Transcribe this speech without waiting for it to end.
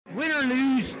to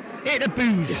lose, hit the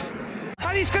booze.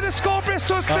 And he's going to score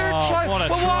Bristol's third try. What a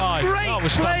But try. what That great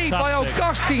was play by fantastic.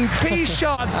 Augustine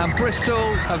Pichot. And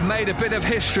Bristol have made a bit of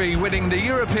history, winning the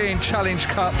European Challenge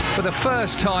Cup for the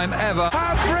first time ever.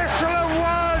 And Bristol have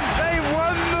won. They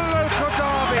won the local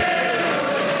derby.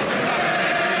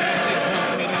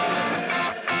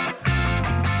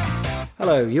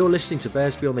 Hello, you're listening to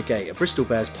Bears Beyond the Gate, a Bristol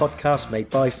Bears podcast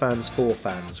made by fans for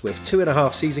fans, with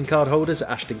 2.5 season card holders at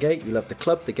Ashton Gate who love the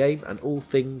club, the game and all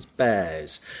things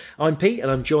Bears. I'm Pete and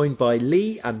I'm joined by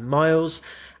Lee and Miles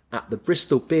at the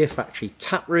Bristol Beer Factory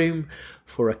tap room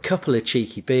for a couple of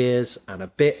cheeky beers and a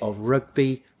bit of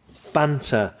rugby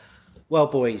banter. Well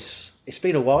boys, it's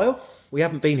been a while. We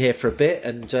haven't been here for a bit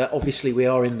and obviously we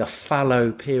are in the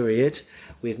fallow period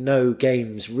with no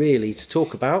games really to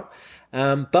talk about,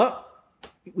 but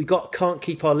we can't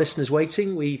keep our listeners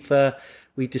waiting. We've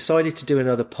decided to do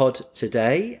another pod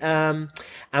today, and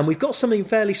we've got something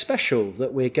fairly special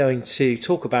that we're going to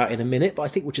talk about in a minute. But I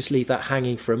think we'll just leave that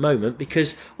hanging for a moment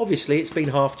because obviously it's been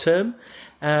half term.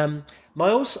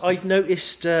 Miles, I've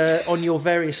noticed on your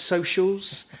various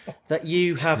socials that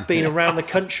you have been around the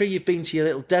country. You've been to your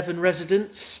little Devon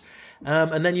residence.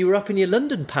 And then you were up in your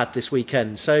London pad this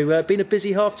weekend, so been a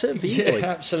busy half term for you, boy. Yeah,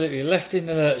 absolutely. Left in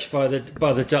the lurch by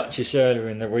the Duchess earlier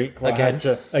in the week. I had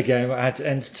to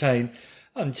entertain.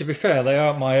 And to be fair, they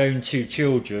are my own two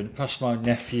children, plus my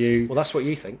nephew. Well, that's what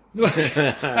you think.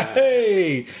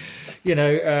 Hey!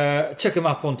 Took them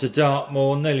up onto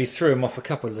Dartmoor, nearly threw them off a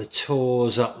couple of the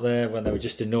tours up there when they were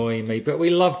just annoying me, but we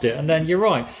loved it. And then, you're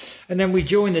right, and then we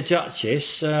joined the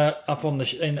Duchess up on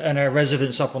in her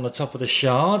residence up on the top of the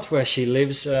Shard, where she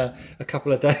lives a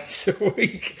couple of days a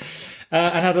week,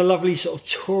 and had a lovely sort of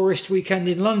tourist weekend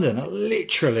in London. I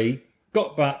literally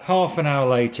got back half an hour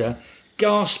later,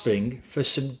 gasping for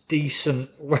some decent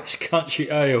West Country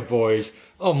ale, boys.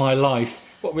 Oh, my life.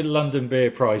 What with London beer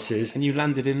prices. And you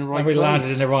landed in the right place. And we landed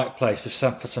in the right place for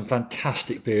some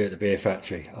fantastic beer at the beer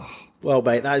factory. Oh. Well,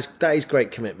 mate, that is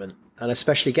great commitment. And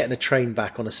especially getting a train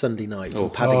back on a Sunday night from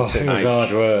Paddington. It was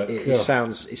hard work. It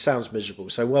sounds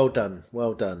miserable. So well done.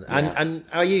 Yeah. And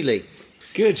how are you, Lee?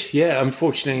 Good, yeah.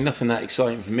 Unfortunately, nothing that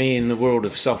exciting for me in the world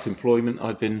of self-employment.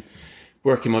 I've been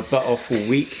working my butt off all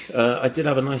week. I did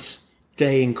have a nice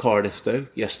day in Cardiff, though,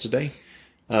 yesterday.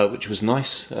 Which was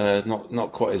nice,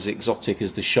 not quite as exotic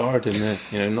as the Shard,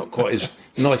 and not quite as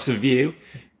nice a view.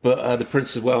 But the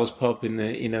Prince of Wales pub in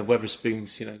the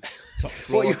Wetherspoons, top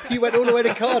floor. What, you went all the way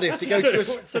to Cardiff to go to a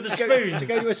Spoons? To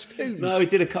go to a Spoons? No, we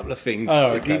did a couple of things.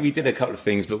 Oh, okay. We did a couple of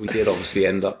things, but we did obviously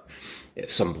end up at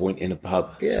some point in a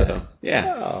pub. Yeah. So,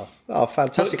 yeah. Oh,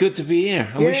 fantastic! But good to be here.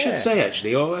 And we should say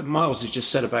actually, Miles has just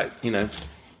said about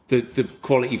the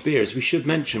quality beers. We should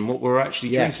mention what we're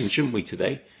actually drinking, shouldn't we,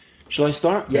 today? Shall I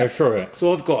start? Yeah, for it.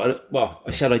 So I've got,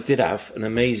 I said I did have an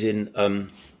amazing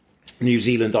New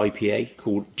Zealand IPA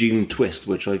called Dune Twist,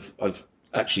 which I've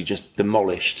actually just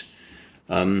demolished.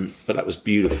 But that was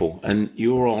beautiful. And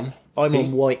you're on? I'm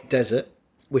on White Desert,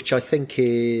 which I think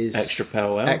is Extra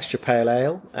Pale Ale. Extra Pale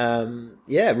Ale.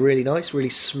 Really nice, really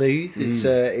smooth.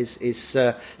 Is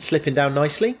slipping down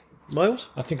nicely. Miles?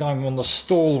 I think I'm on the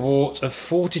stalwart of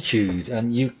Fortitude,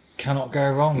 and you cannot go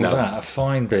wrong with that. A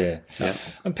fine beer. Yeah.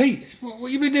 And Pete, what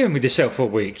have you been doing with yourself all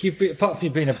week? Apart from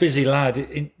you being a busy lad,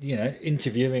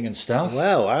 interviewing and stuff.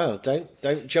 Well,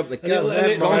 don't jump the gun.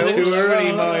 Too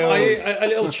early, Miles. A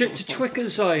little trip to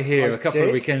Twickers, I hear, a couple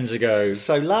of weekends ago.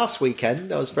 So last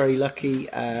weekend, I was very lucky.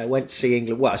 Went to see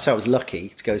England. Well, I say I was lucky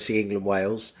to go see England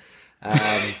Wales.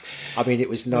 It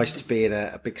was nice to be in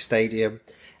a big stadium.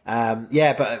 But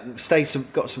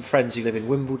got some friends who live in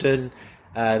Wimbledon.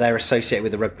 They're associated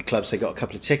with the rugby club, so they got a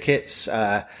couple of tickets.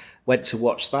 Went to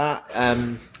watch that,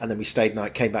 and then we stayed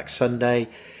night, came back Sunday.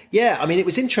 Yeah, it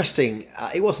was interesting.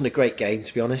 It wasn't a great game,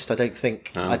 to be honest. I don't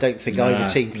think either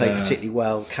team played particularly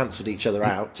well. Cancelled each other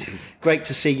out. Great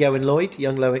to see young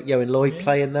Lloyd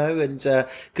playing though, and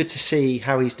good to see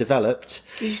how he's developed.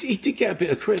 He did get a bit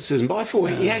of criticism, but I thought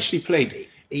he actually played.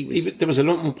 There was a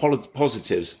lot more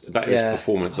positives about his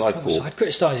performance, I thought. I'd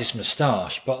criticised his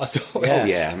moustache, but I thought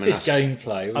his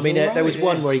gameplay was there was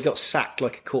one where he got sacked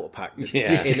like a quarterback on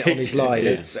his line.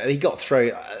 And he got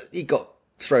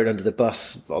thrown under the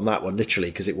bus on that one,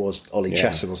 literally, because it was Ollie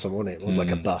Chesham or someone. It was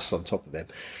like a bus on top of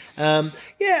him.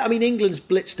 England's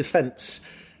blitz defence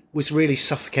was really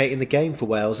suffocating the game for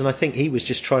Wales, and I think he was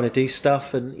just trying to do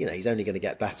stuff, and he's only going to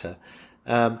get better.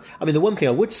 The one thing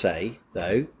I would say,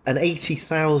 though, an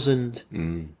 80,000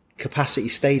 capacity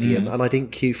stadium, and I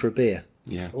didn't queue for a beer.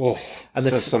 Yeah. And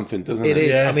says something, doesn't it? It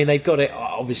is. Yeah. They've got it.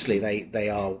 Obviously, they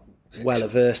are well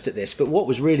averse at this. But what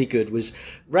was really good was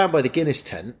round by the Guinness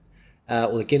tent,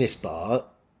 or the Guinness bar,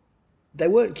 there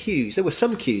weren't queues. There were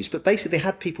some queues, but basically they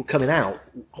had people coming out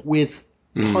with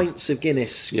pints of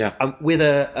Guinness, with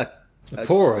a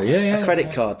pourer, a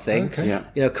credit card thing, Okay.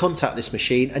 contactless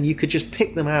machine, and you could just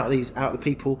pick them out of the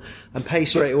people and pay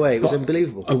straight away. It was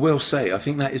unbelievable. I will say, I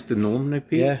think that is the norm now,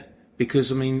 Pete. Yeah.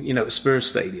 Because, I mean, at Spurs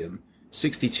Stadium,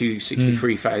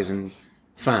 63,000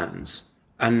 fans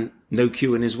and no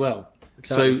queuing as well.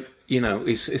 Exactly. So,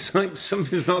 it's like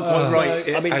something's not quite right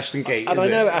at Ashton Gate. And I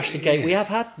know at Ashton Gate we have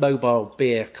had mobile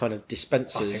beer kind of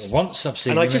dispensers. I think once I've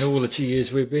seen them in all the 2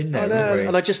 years we've been there. I know,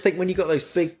 and I just think when you've got those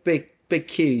big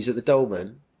queues at the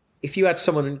Dolman, if you had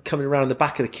someone coming around the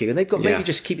back of the queue and they've got maybe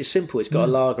just keep it simple, it's got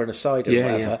a lager and a cider or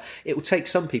whatever, it will take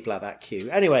some people out of that queue.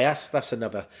 Anyway, that's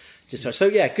another. So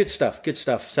good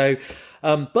stuff. So,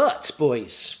 but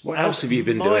boys, what else have you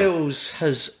been doing? Miles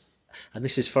has, and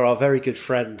this is for our very good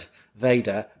friend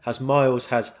Vader, Miles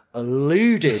has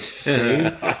alluded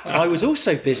to, I was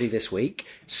also busy this week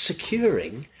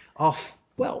securing I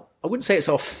wouldn't say it's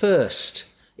our first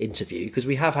interview because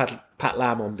we have had Pat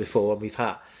Lamb on before and we've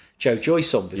had Joe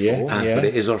Joyce on before. But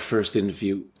it is our first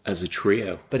interview as a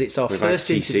trio. But it's our first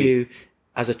interview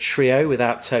as a trio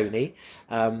without Tony.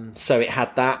 So it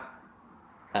had that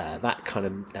kind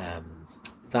of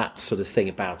that sort of thing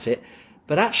about it.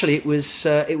 But actually, it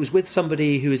was with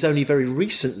somebody who has only very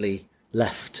recently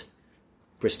left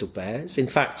Bristol Bears. In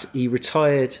fact, he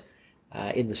retired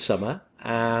in the summer.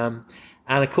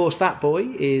 And of course, that boy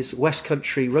is West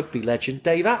Country rugby legend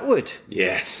Dave Attwood.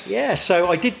 Yes. Yeah, so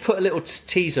I did put a little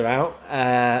teaser out,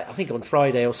 I think on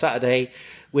Friday or Saturday,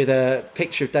 with a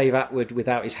picture of Dave Attwood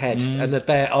without his head and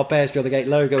our Bears Beyond the Gate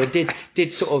logo, and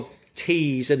did sort of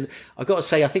tease. And I've got to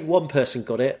say, I think one person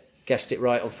guessed it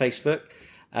right on Facebook.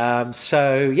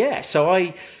 So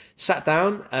I sat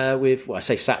down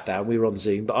we were on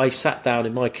Zoom, but I sat down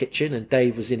in my kitchen and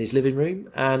Dave was in his living room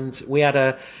and we had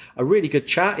a really good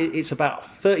chat. It's about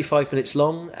 35 minutes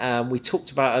long. We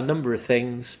talked about a number of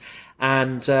things,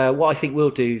 and what I think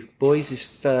we'll do, boys, is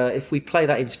if we play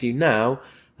that interview now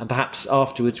and perhaps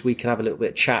afterwards we can have a little bit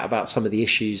of chat about some of the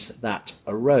issues that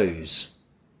arose.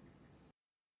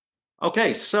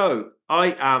 Okay, so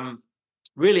I am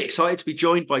really excited to be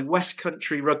joined by West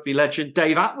Country rugby legend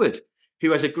Dave Attwood,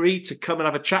 who has agreed to come and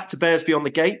have a chat to Bears Beyond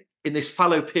the Gate in this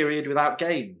fallow period without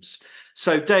games.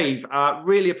 So, Dave,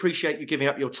 really appreciate you giving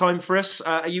up your time for us.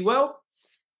 Are you well?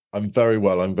 I'm very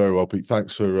well, Pete.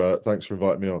 Thanks for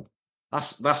inviting me on.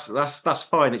 That's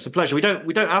fine. It's a pleasure. We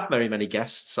don't have very many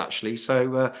guests actually,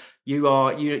 so you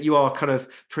are kind of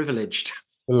privileged.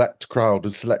 Select crowd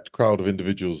of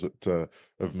individuals that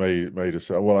have made us.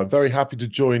 Well, I'm very happy to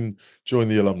join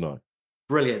the alumni.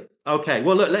 Brilliant. Okay.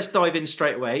 Well, look, let's dive in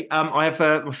straight away. I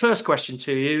have my first question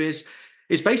to you is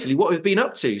basically what we've been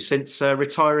up to since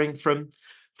retiring from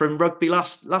rugby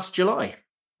last July.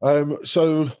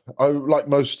 So I, like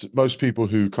most people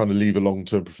who kind of leave a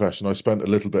long-term profession, I spent a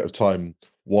little bit of time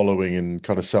wallowing in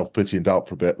kind of self-pity and doubt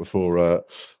for a bit before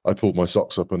I pulled my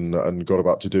socks up and got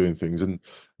about to doing things. And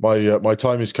my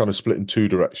time is kind of split in two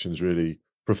directions really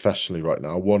professionally right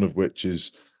now. One of which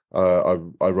is I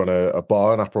run a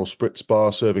bar, an Aperol Spritz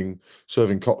bar,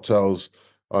 serving cocktails.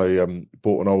 I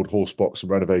bought an old horse box and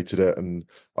renovated it, and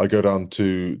I go down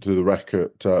to the Rec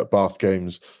at Bath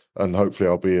games, and hopefully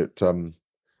I'll be at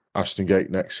Ashton Gate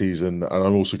next season, and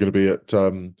I'm also going to be at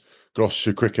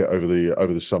Gloucestershire Cricket over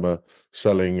the summer,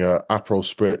 selling Aperol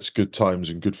Spritz, good times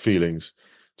and good feelings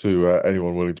to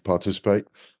anyone willing to participate.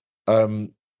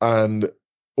 And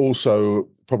also,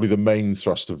 probably the main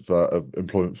thrust of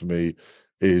employment for me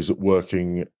is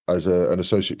working as an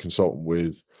associate consultant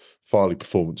with Farley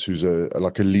Performance, who's a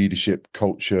leadership,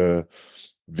 culture,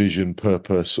 vision,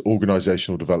 purpose,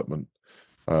 organizational development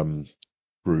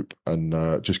group,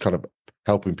 and just kind of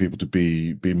helping people to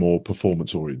be more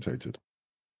performance orientated.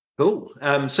 Cool.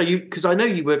 So because I know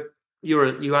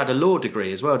you had a law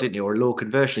degree as well, didn't you, or a law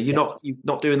conversion? You're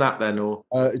not doing that then, or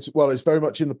it's very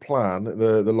much in the plan,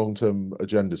 the long term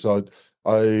agenda. So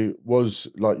I was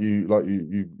like you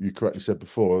correctly said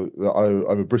before, that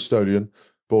I'm a Bristolian,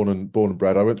 born and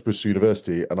bred. I went to Bristol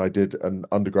University and I did an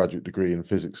undergraduate degree in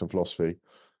physics and philosophy,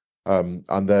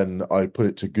 and then I put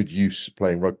it to good use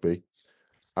playing rugby,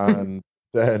 and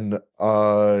then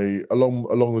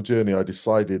along the journey I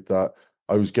decided that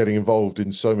I was getting involved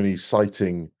in so many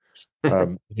citing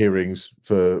hearings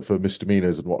for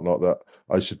misdemeanors and whatnot that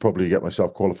I should probably get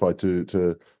myself qualified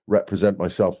to represent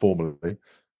myself formally.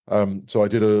 So I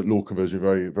did a law conversion,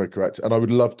 very, very correct. And I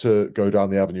would love to go down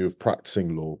the avenue of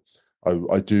practicing law. I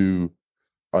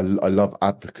love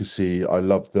advocacy. I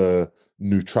love the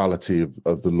neutrality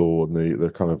of the law and the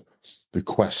kind of the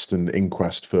quest and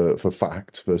inquest for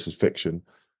fact versus fiction.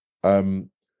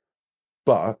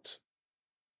 But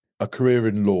a career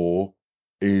in law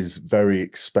is very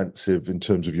expensive in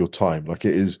terms of your time. Like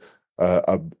it is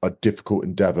a difficult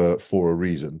endeavor for a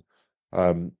reason.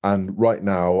 And right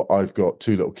now, I've got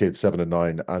two little kids, 7 and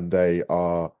 9, and they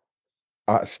are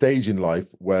at a stage in life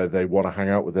where they want to hang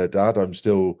out with their dad. I'm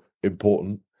still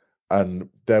important, and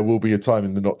there will be a time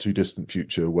in the not too distant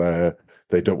future where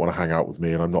they don't want to hang out with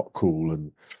me, and I'm not cool.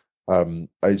 And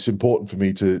it's important for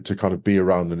me to kind of be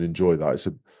around and enjoy that. It's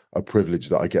a privilege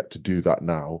that I get to do that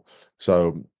now.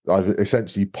 So I've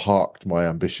essentially parked my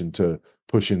ambition to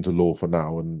push into law for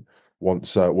now. And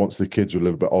once the kids are a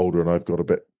little bit older and I've got a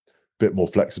bit more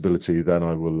flexibility, then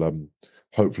I will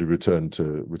hopefully return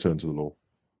to the law.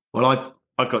 Well,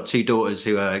 I've got two daughters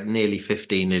who are nearly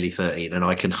 15, nearly 13, and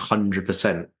I can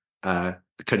 100%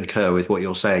 concur with what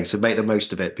you're saying. So make the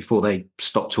most of it before they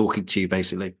stop talking to you,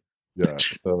 basically. Yeah.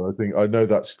 So I think I know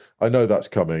that's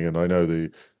coming, and I know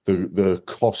the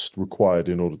cost required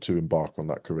in order to embark on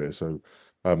that career. So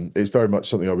it's very much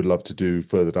something I would love to do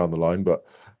further down the line, but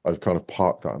I've kind of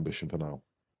parked that ambition for now.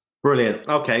 Brilliant.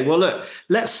 Okay. Well, look,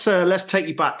 let's take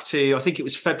you back to, I think it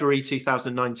was February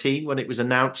 2019 when it was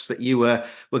announced that you were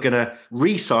going to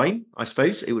re-sign, I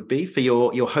suppose it would be, for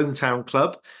your hometown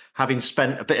club, having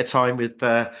spent a bit of time with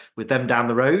them down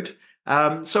the road.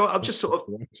 So I'll just sort of,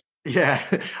 yeah.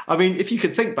 I mean, if you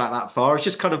could think back that far, I was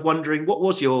just kind of wondering, what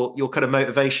was your kind of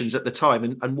motivations at the time,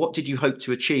 and what did you hope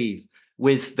to achieve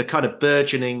with the kind of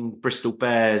burgeoning Bristol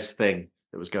Bears thing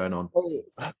that was going on?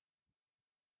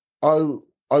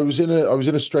 I was in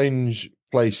a strange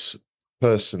place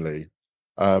personally.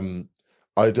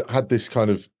 I'd had this kind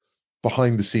of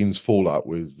behind the scenes fallout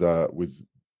with the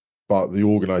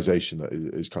organisation that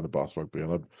is kind of Bath Rugby,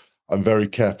 and I'm very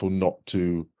careful not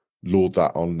to lord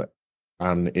that on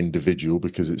an individual,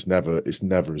 because it's never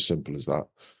as simple as that.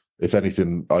 If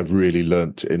anything, I've really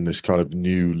learnt in this kind of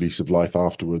new lease of life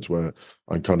afterwards, where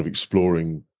I'm kind of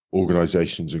exploring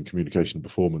organisations and communication and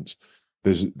performance.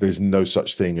 There's no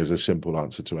such thing as a simple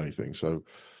answer to anything. So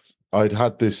I'd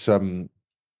had this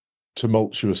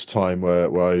tumultuous time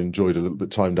where I enjoyed a little bit of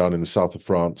time down in the south of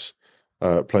France,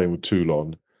 playing with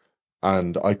Toulon,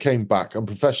 and I came back, and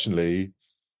professionally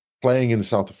playing in the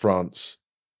south of France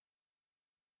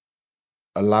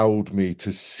allowed me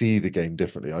to see the game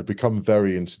differently. I'd become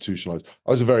very institutionalized.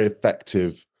 I was a very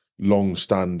effective,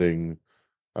 long-standing,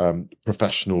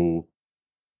 professional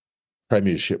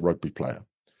Premiership rugby player.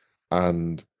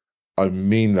 And I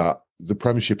mean that the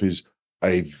Premiership is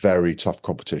a very tough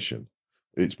competition.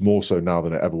 It's more so now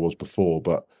than it ever was before,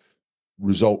 but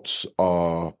results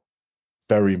are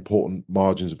very important.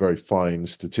 Margins are very fine.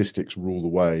 Statistics rule the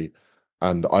way.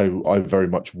 And I very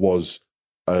much was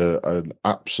an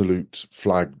absolute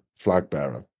flag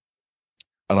bearer.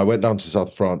 And I went down to south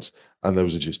of France, and there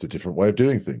was just a different way of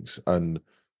doing things. And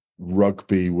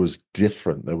rugby was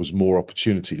different. There was more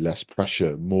opportunity, less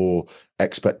pressure, more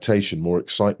expectation, more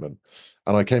excitement.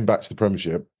 And I came back to the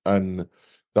Premiership, and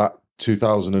that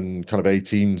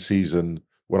 2018 season,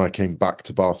 when I came back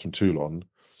to Bath from Toulon,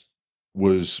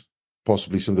 was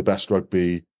possibly some of the best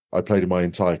rugby I played in my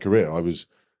entire career. I was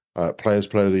Players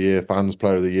Player of the Year, Fans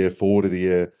Player of the Year, Forward of the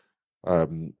Year. There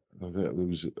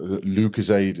was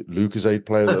Lucasade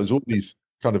Player. There was all these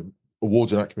kind of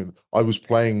awards and acumen. I was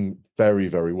playing very,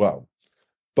 very well,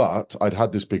 but I'd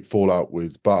had this big fallout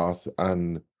with Bath,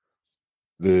 and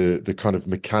the kind of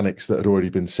mechanics that had already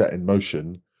been set in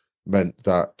motion meant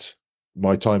that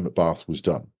my time at Bath was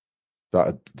done.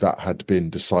 That had been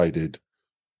decided,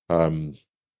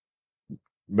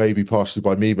 maybe partially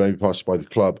by me, maybe partially by the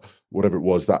club, whatever it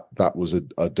was. That was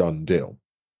a done deal.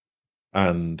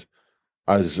 And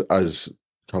as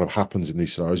kind of happens in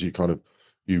these scenarios,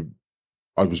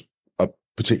 I was a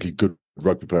particularly good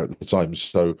rugby player at the time,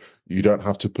 so you don't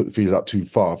have to put the feelers out too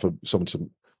far for someone to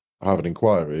have an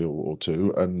inquiry or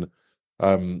two. And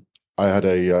I had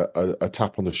a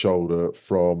tap on the shoulder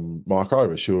from Mark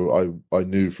Irish, who I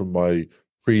knew from my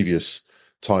previous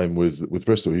time with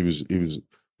Bristol. He was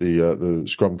the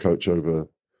scrum coach over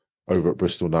at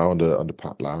Bristol now under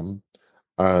Pat Lamb,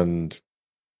 and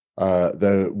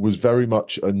there was very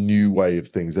much a new way of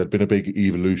things. There'd been a big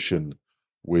evolution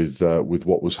with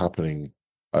what was happening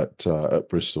at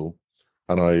Bristol,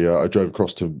 and I drove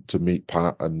across to meet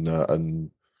Pat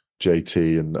and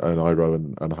JT and Iro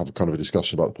and have a kind of a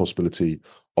discussion about the possibility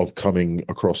of coming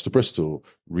across to Bristol,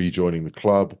 rejoining the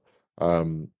club,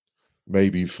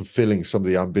 maybe fulfilling some of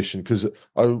the ambition. Because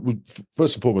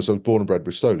first and foremost, I was born and bred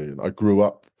Bristolian. I grew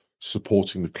up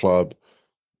supporting the club.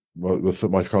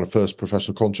 My kind of first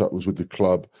professional contract was with the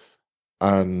club,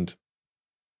 and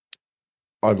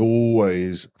I've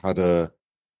always had a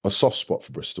soft spot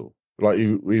for Bristol. Like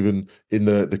even in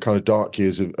the kind of dark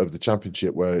years of the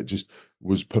championship where it just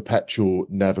was perpetual,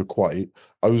 never quite.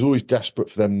 I was always desperate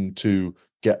for them to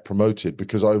get promoted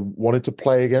because I wanted to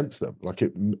play against them. Like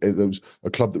it was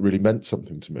a club that really meant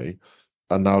something to me.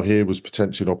 And now here was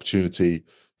potentially an opportunity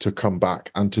to come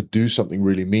back and to do something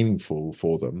really meaningful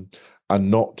for them, and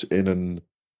not in an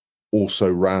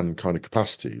also ran kind of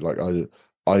capacity. Like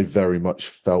I very much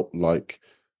felt like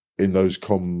in those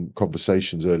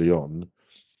conversations early on,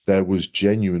 there was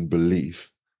genuine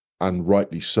belief, and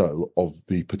rightly so, of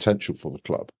the potential for the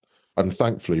club. And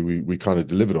thankfully we kind of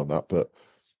delivered on that, but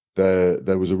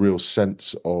there was a real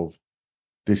sense of,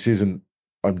 this isn't,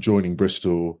 I'm joining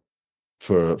Bristol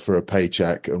for a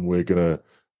paycheck and we're gonna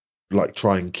like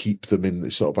try and keep them in.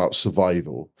 It's not about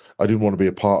survival. I didn't want to be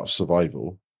a part of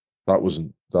survival. That was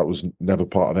never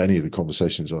part of any of the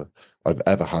conversations I've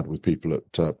ever had with people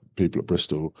at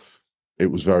Bristol. It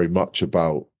was very much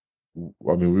about,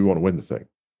 I mean, we want to win the thing.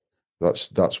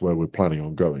 That's where we're planning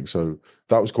on going. So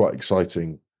that was quite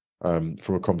exciting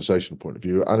from a conversational point of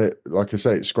view. And it, like I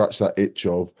say, it scratched that itch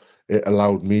of, it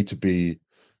allowed me to be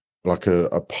like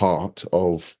a part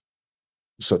of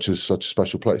such a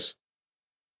special place.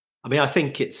 I mean, I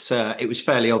think it was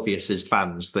fairly obvious as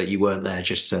fans that you weren't there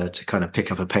just to kind of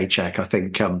pick up a paycheck. I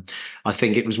think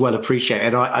it was well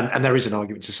appreciated, and there is an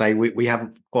argument to say we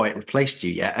haven't quite replaced you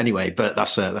yet, anyway. But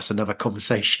that's another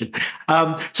conversation.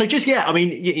 So just I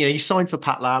mean, you signed for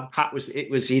Pat Lam. Pat was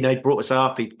brought us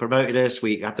up. He promoted us.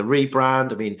 We had the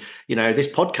rebrand. I mean,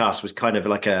 this podcast was kind of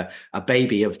like a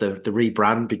baby of the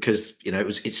rebrand, because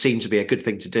it seemed to be a good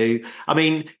thing to do. I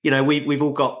mean, we've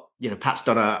all got Pat's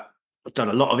done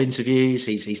a lot of interviews.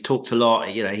 He's talked a lot.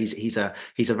 He's a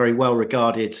very well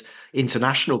regarded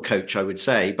international coach, I would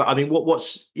say. But I mean,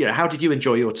 what's how did you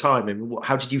enjoy your time, and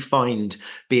how did you find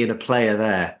being a player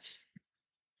there?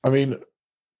 I mean,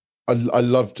 I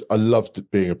loved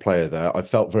being a player there. I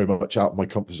felt very much out of my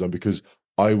comfort zone because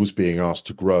I was being asked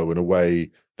to grow in a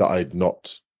way that I'd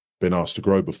not been asked to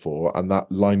grow before, and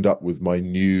that lined up with my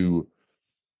new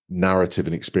narrative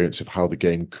and experience of how the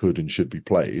game could and should be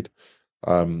played.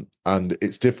 And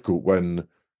it's difficult when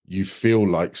you feel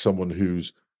like someone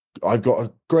I've got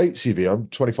a great CV. I'm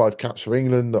 25 caps for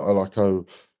England. I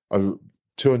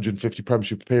 250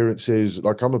 Premiership appearances.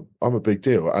 Like I'm a big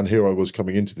deal. And here I was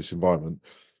coming into this environment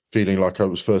feeling like I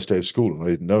was first day of school and I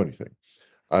didn't know anything.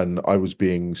 And I was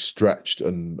being stretched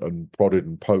and prodded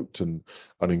and poked and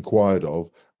inquired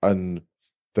of. And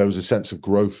there was a sense of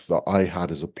growth that I had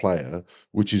as a player,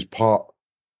 which is part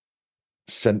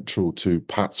central to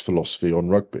Pat's philosophy on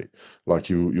rugby. Like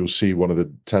you'll see one of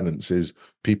the tenets is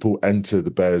people enter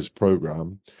the Bears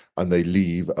program and they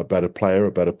leave a better player,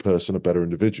 a better person, a better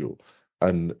individual.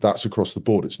 And that's across the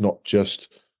board. It's not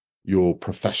just your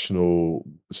professional,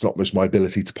 it's not just my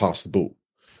ability to pass the ball.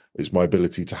 It's my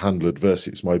ability to handle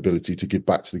adversity. It's my ability to give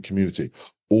back to the community.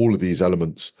 All of these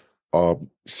elements are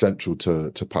central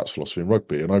to Pat's philosophy in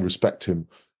rugby. And I respect him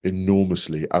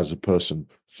enormously as a person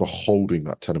for holding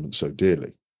that tenement so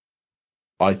dearly.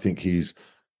 I think he's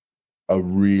a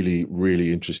really,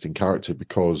 really interesting character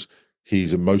because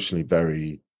he's emotionally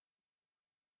very,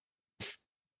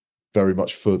 very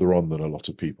much further on than a lot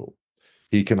of people.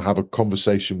 He can have a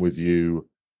conversation with you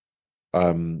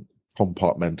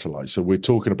compartmentalized. So we're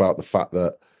talking about the fact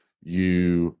that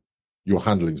your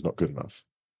handling is not good enough,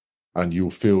 and you'll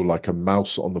feel like a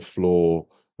mouse on the floor,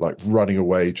 like running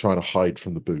away, trying to hide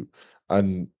from the boot.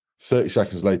 And 30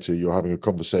 seconds later, you're having a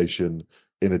conversation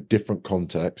in a different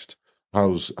context.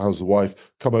 How's the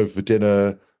wife? Come over for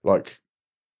dinner. Like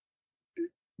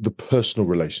the personal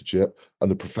relationship and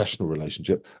the professional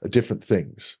relationship are different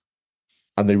things.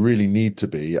 And they really need to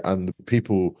be. And the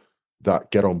people that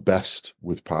get on best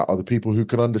with Pat are the people who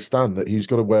can understand that he's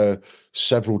got to wear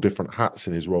several different hats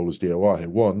in his role as DOI.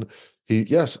 One,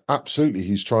 yes, absolutely,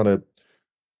 he's trying to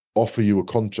offer you a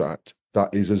contract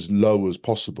that is as low as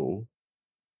possible,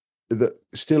 that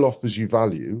still offers you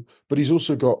value, but he's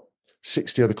also got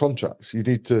 60 other contracts. You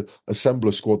need to assemble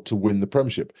a squad to win the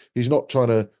Premiership. He's not trying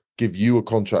to give you a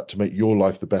contract to make your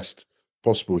life the best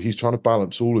possible. He's trying to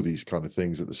balance all of these kind of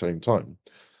things at the same time.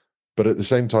 But at the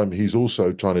same time, he's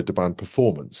also trying to demand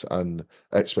performance and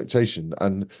expectation.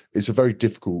 And it's a very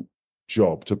difficult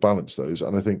job to balance those.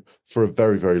 And I think for a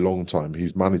very, very long time,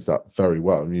 he's managed that very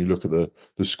well. And you look at the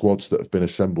squads that have been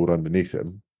assembled underneath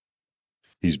him,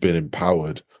 he's been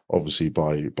empowered, obviously,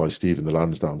 by Steve and the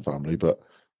Lansdowne family. But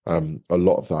a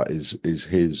lot of that is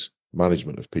his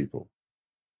management of people.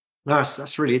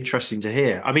 That's really interesting to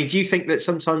hear. I mean, do you think that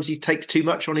sometimes he takes too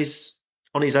much on his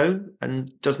own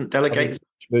and doesn't delegate as much?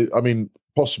 I mean,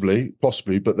 possibly,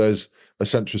 but there's a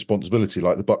sense of responsibility.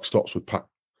 Like the buck stops with Pat.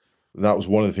 And that was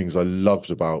one of the things I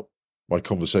loved about my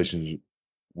conversations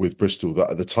with Bristol,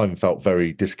 that at the time felt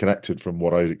very disconnected from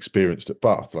what I'd experienced at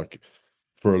Bath. Like,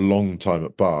 for a long time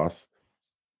at Bath,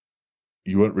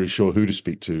 you weren't really sure who to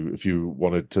speak to if you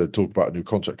wanted to talk about a new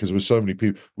contract, because there were so many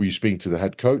people. Were you speaking to the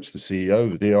head coach, the CEO,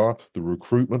 the DR, the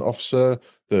recruitment officer,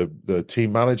 the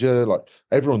team manager? Like,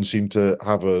 everyone seemed to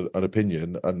have an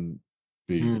opinion, and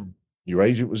your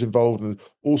agent was involved and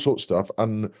all sorts of stuff.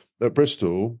 And at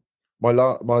Bristol,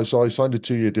 so I signed a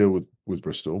 2-year deal with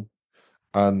Bristol,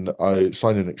 and I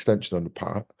signed an extension under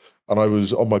Pat. And I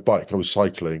was on my bike, I was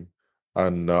cycling,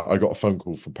 and I got a phone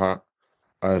call from Pat,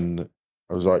 and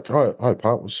I was like, hi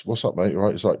Pat, what's up, mate?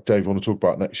 Right? It's like, Dave, want to talk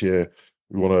about next year?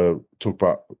 We want to talk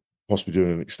about possibly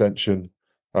doing an extension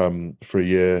for a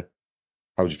year.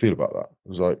 How would you feel about that? I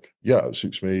was like, yeah, it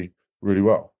suits me really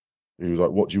well. He was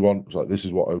like, what do you want? I was like, this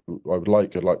is what I would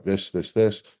like. I'd like this. He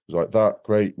was like, that,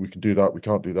 great. We can do that. We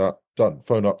can't do that. Done.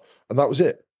 Phone up. And that was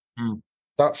it.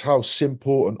 That's how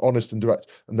simple and honest and direct.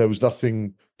 And there was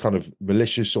nothing kind of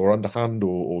malicious or underhand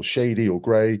or shady or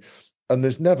grey. And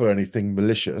there's never anything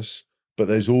malicious, but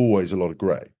there's always a lot of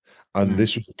grey. And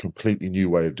this was a completely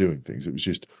new way of doing things. It was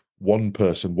just one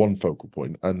person, one focal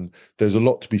point. And there's a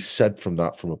lot to be said from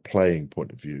that, from a playing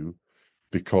point of view,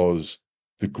 because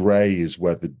the grey is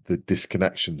where the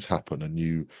disconnections happen, and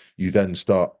you then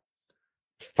start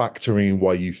factoring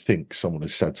why you think someone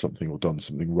has said something or done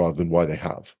something rather than why they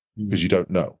have, because you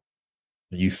don't know.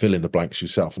 You fill in the blanks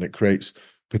yourself, and it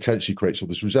potentially creates all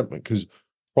this resentment, because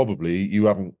probably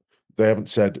they haven't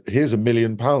said, here's £1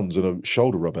 million and a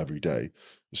shoulder rub every day.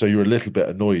 So you're a little bit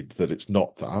annoyed that it's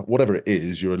not that. Whatever it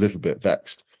is, you're a little bit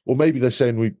vexed. Or maybe they're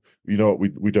saying, we don't,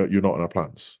 you're not in our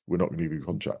plans. We're not going to give you a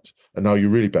contract. And now you're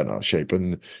really bent out of shape,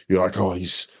 and you're like,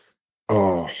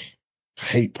 I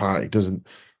hate Pat. He doesn't,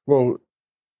 well,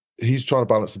 he's trying to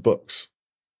balance the books,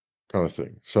 kind of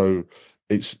thing. So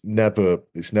it's never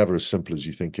as simple as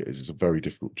you think it is. It's a very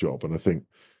difficult job. And I think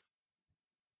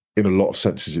in a lot of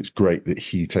senses, it's great that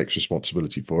he takes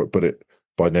responsibility for it, but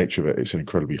by nature of it, it's an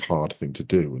incredibly hard thing to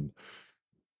do. And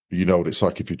you know what it's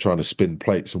like if you're trying to spin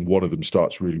plates and one of them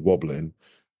starts really wobbling,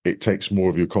 it takes more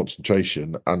of your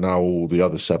concentration. And now all the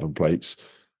other 7 plates,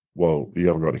 well, you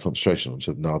haven't got any concentration on them,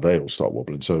 so now they all start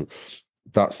wobbling. So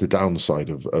that's the downside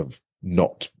of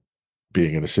not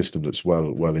being in a system that's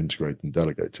well integrated and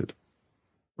delegated.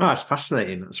 Oh, that's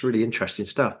fascinating. That's really interesting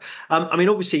stuff. I mean,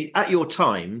 obviously, at your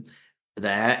time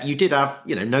there, you did have,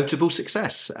 notable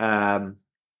success.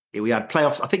 We had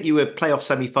playoffs. I think you were playoff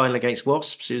semi-final against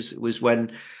Wasps. Was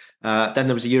when then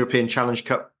there was a European Challenge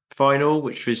Cup final,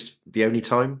 which was the only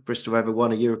time Bristol ever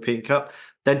won a European Cup.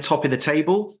 Then top of the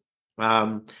table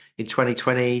in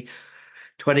 2020,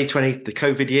 the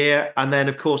COVID year, and then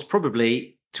of course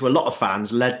probably to a lot of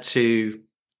fans led to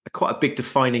quite a big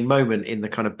defining moment in the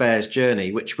kind of Bears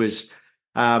journey, which was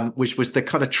the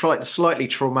kind of slightly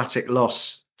traumatic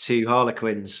loss to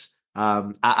Harlequins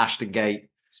at Ashton Gate.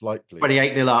 Slightly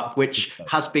 28-0 up, which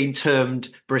has been termed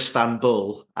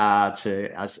Bristanbul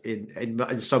as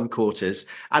in some quarters.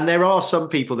 And there are some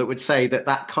people that would say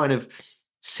that kind of,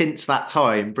 since that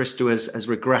time, Bristol has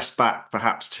regressed back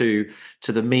perhaps to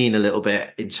the mean a little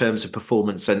bit in terms of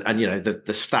performance, and the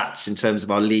stats in terms of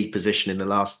our league position in the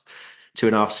last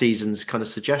 2.5 seasons kind of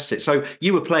suggests it. So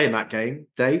you were playing that game,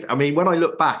 Dave. I mean, when I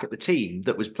look back at the team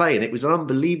that was playing, it was an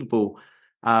unbelievable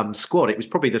squad. It was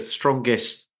probably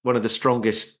one of the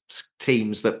strongest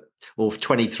teams or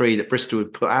 23 that Bristol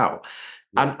had put out.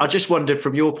 And I just wondered,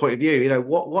 from your point of view,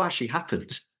 what actually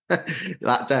happened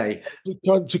that day?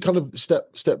 To kind of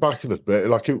step back a little bit,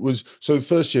 like it was, so the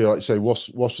first year, like you say,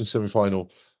 Wasps in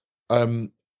semi-final,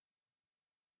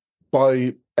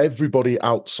 by everybody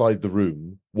outside the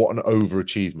room, what an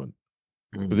overachievement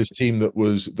for this team that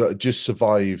had just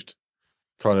survived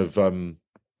kind of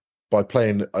by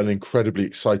playing an incredibly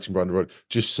exciting round of road,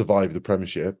 just survived the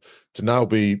Premiership, to now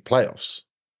be playoffs.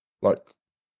 Like,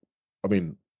 I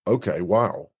mean, okay,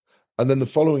 wow. And then the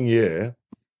following year,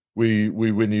 we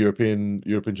win the European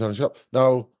Challenge Cup.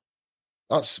 Now,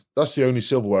 that's the only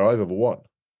silverware I've ever won.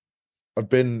 I've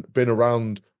been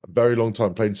around a very long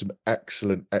time, playing some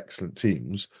excellent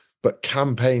teams, but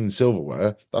campaign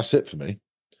silverware, that's it for me.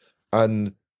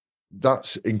 And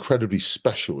that's incredibly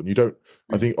special. And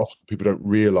I think often people don't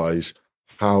realize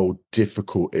how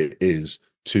difficult it is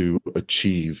to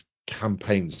achieve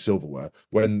campaign silverware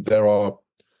when there are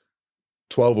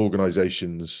 12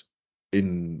 organizations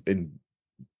in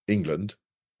England,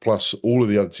 plus all of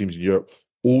the other teams in Europe,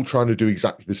 all trying to do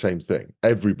exactly the same thing.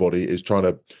 Everybody is trying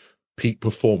to peak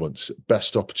performance,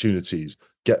 best opportunities,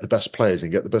 get the best players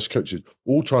and get the best coaches,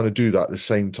 all trying to do that at the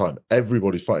same time.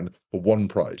 Everybody's fighting for one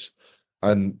prize.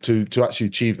 and to actually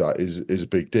achieve that is a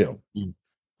big deal,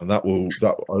 and that will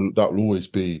always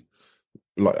be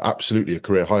like absolutely a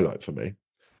career highlight for me.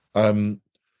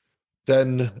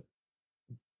 Then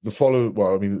throughout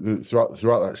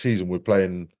that season, we're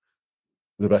playing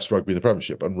the best rugby in the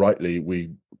Premiership, and rightly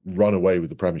we run away with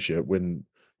the Premiership, win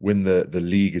the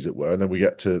league, as it were, and then we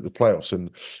get to the playoffs.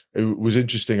 And it was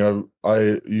interesting.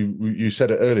 You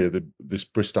said it earlier, this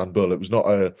Bristanbul. It was not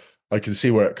a. I can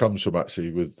see where it comes from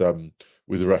actually with a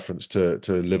reference to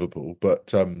Liverpool,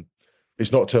 but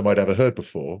it's not a term I'd ever heard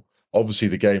before. Obviously,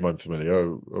 the game I'm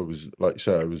familiar. I was like,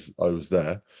 so I was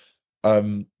there.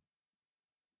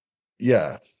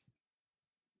 Yeah,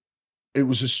 it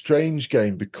was a strange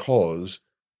game because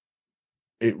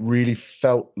it really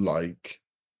felt like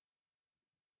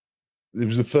it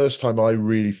was the first time I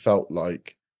really felt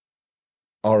like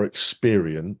our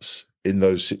experience in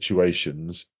those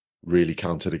situations really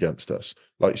counted against us.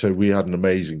 Like, so we had an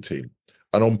amazing team.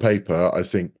 And on paper, I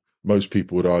think most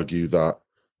people would argue that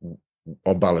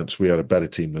on balance, we had a better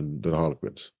team than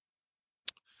Harlequins.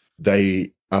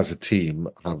 They, as a team,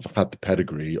 have had the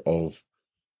pedigree of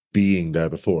being there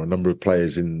before. A number of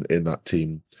players in that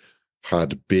team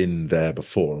had been there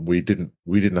before, and we didn't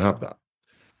have that.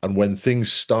 And when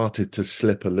things started to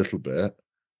slip a little bit,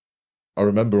 I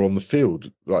remember on the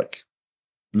field, like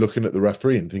looking at the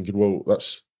referee and thinking, well,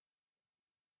 that's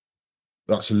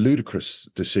a ludicrous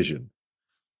decision.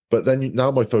 But then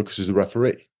now my focus is the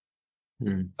referee.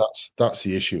 That's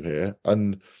the issue here.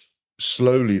 And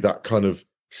slowly that kind of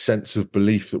sense of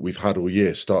belief that we've had all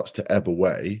year starts to ebb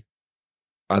away.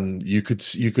 And you could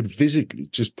physically,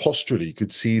 just posturally, you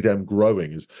could see them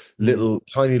growing as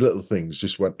tiny little things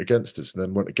just went against us, and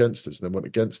then went against us, and then went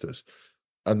against us.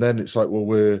 And then it's like, well,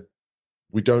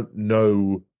 we don't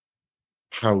know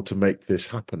how to make this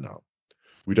happen now.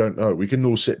 We don't know. We can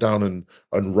all sit down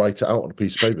and write it out on a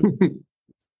piece of paper.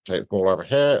 Take the ball over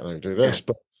here and then do this.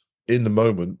 But in the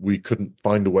moment, we couldn't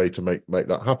find a way to make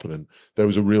that happen. And there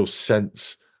was a real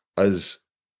sense as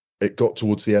it got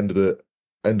towards the end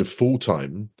of full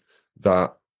time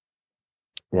that,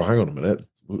 well, hang on a minute,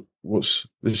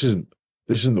 this isn't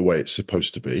the way it's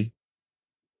supposed to be.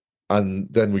 And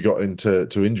then we got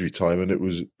into injury time, and it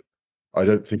was, I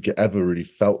don't think it ever really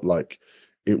felt like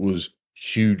it was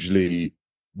hugely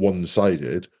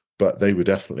one-sided, but they were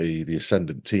definitely the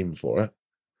ascendant team for it.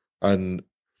 And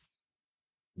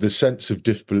the sense of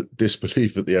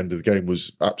disbelief at the end of the game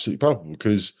was absolutely palpable,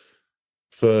 because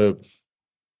for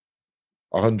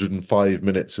 105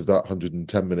 minutes of that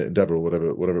 110-minute endeavour, or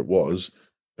whatever it was,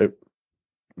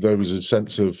 there was a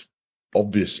sense of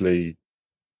obviously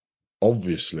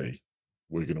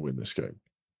we're going to win this game.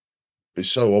 It's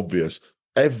so obvious.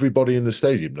 Everybody in the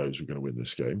stadium knows we're going to win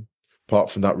this game, apart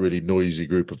from that really noisy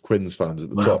group of Quins fans at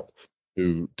the top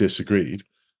who disagreed.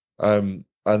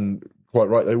 And quite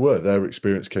right, they were. Their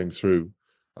experience came through.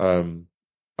 And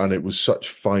it was such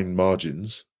fine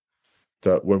margins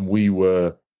that when we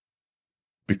were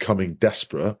becoming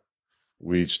desperate,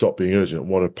 we stopped being urgent. And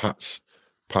one of Pat's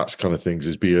kind of things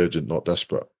is be urgent, not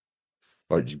desperate.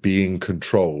 Like, be in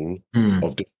control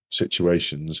of different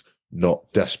situations,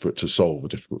 not desperate to solve a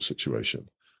difficult situation.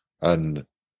 And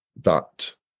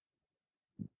that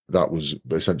was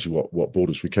essentially what brought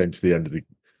us. We came to the end of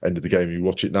the game. You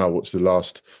watch it now, watch the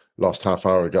last half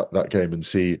hour of that game, and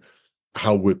see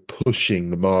how we're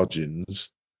pushing the margins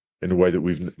in a way that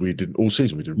we didn't all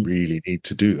season. We didn't really need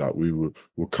to do that. We were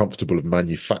comfortable of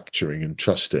manufacturing and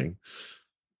trusting,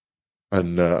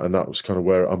 and that was kind of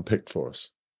where it unpicked for us.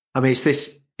 I mean, it's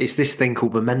this thing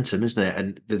called momentum, isn't it?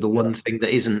 And the one thing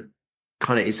that isn't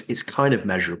kind of it's kind of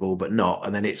measurable, but not.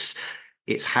 And then it's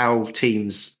how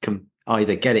teams can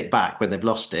either get it back when they've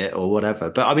lost it or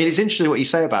whatever. But I mean, it's interesting what you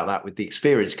say about that with the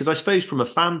experience, because I suppose from a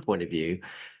fan point of view,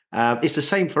 it's the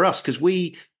same for us, because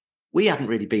we hadn't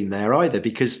really been there either,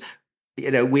 because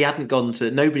we hadn't gone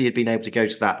to, nobody had been able to go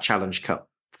to that Challenge Cup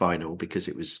final because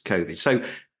it was COVID. So,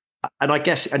 and I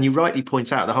guess, and you rightly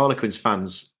point out, the Harlequins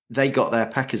fans, they got their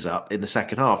peckers up in the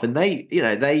second half, and they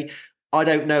I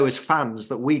don't know as fans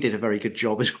that we did a very good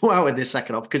job as well in this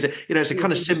second half, because it's a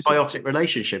kind of symbiotic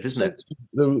relationship, isn't it?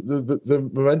 The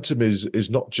momentum is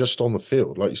not just on the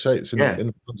field, like you say, it's in the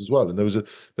fans as well. And there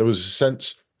was a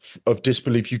sense of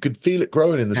disbelief. You could feel it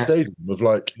growing in the stadium of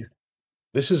like,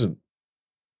 this isn't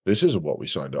what we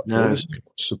signed up for. This is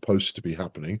what's supposed to be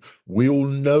happening. We all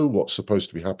know what's supposed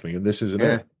to be happening, and this isn't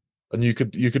it. And you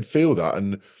could feel that.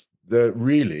 And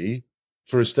really,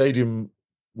 for a stadium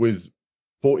with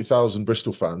 40,000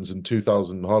 Bristol fans and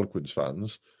 2,000 Harlequins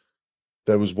fans,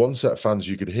 there was one set of fans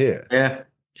you could hear. Yeah.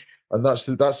 And that's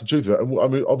the truth of it. And I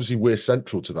mean, obviously, we're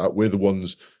central to that. We're the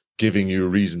ones giving you a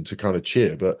reason to kind of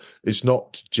cheer. But it's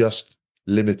not just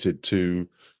limited to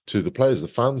the players. The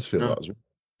fans feel that as well.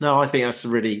 No, I think it's a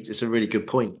really good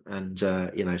point, and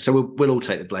so we'll all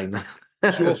take the blame then.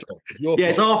 It's your fault.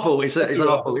 It's our fault. It's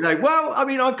our fault. Well, I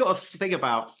mean, I've got a thing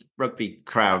about rugby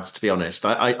crowds. To be honest,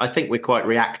 I think we're quite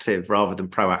reactive rather than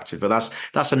proactive. But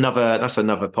that's another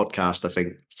podcast. I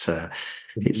think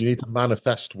you need to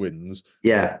manifest wins.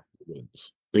 Yeah,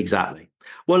 wins. Exactly.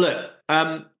 Well, look.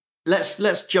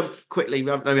 Let's jump quickly.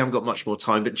 I know we haven't got much more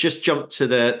time, but just jump to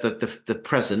the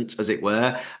present, as it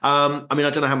were. I mean, I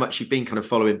don't know how much you've been kind of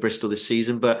following Bristol this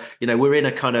season, but we're in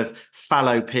a kind of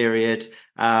fallow period.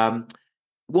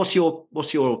 What's your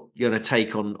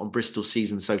take on Bristol's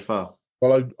season so far?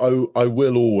 Well, I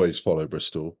will always follow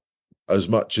Bristol, as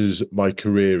much as my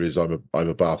career is. I'm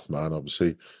a Bath man,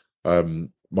 obviously.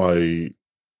 I've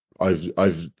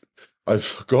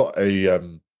got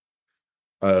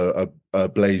a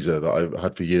blazer that I've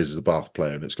had for years as a Bath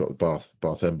player, and it's got the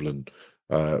Bath emblem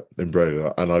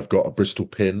embroidered, and I've got a Bristol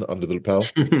pin under the lapel.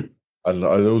 And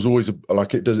there was always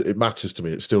it matters to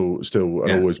me. It's still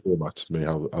and always will matter to me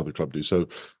how the club do. So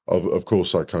of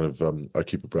course I kind of I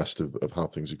keep abreast of how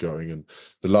things are going. And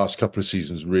the last couple of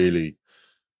seasons, really,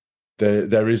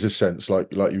 there is a sense,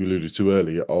 like you alluded to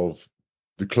earlier, of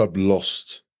the club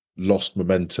lost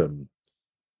momentum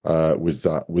with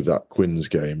that Quins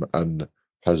game, and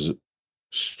has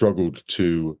struggled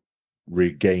to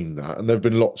regain that. And there have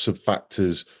been lots of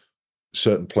factors,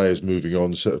 certain players moving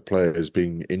on, certain players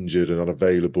being injured and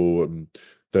unavailable, and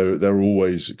there are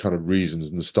always kind of reasons,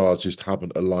 and the stars just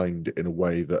haven't aligned in a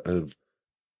way that have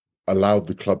allowed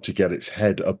the club to get its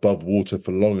head above water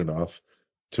for long enough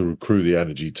to recruit the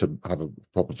energy to have a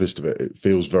proper fist of it. It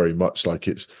feels very much like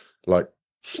it's like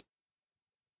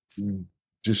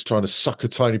just trying to suck a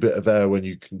tiny bit of air when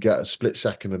you can get a split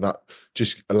second, and that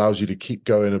just allows you to keep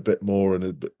going a bit more and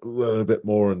a bit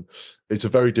more. And it's a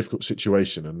very difficult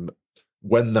situation. And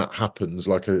when that happens,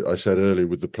 like I said earlier,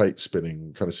 with the plate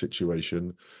spinning kind of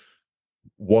situation,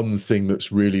 one thing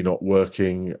that's really not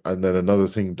working, and then another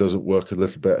thing doesn't work a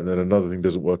little bit, and then another thing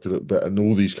doesn't work a little bit, and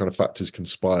all these kind of factors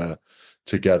conspire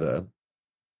together.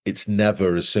 It's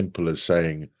never as simple as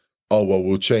saying, oh, well,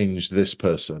 we'll change this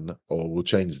person or we'll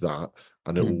change that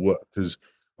and it will work. Because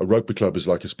a rugby club is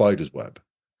like a spider's web.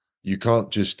 You can't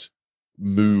just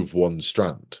move one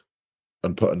strand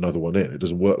and put another one in. It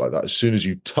doesn't work like that. As soon as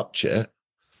you touch it,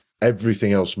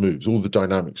 everything else moves. All the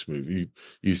dynamics move.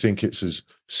 You think it's as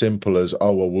simple as,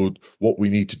 oh, well, what we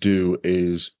need to do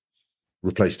is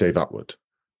replace Dave Attwood.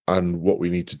 And what we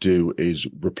need to do is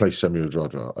replace Samuel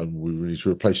Radra, and we need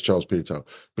to replace Charles Piutau.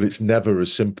 But it's never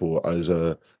as simple as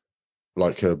a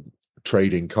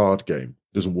trading card game.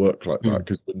 It doesn't work like that,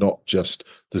 because we're not just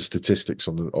the statistics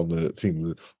on the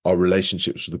thing. Our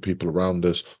relationships with the people around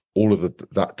us, all of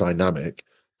that dynamic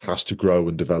has to grow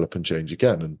and develop and change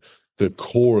again. And the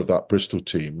core of that Bristol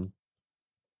team,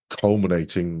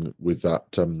 culminating with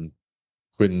that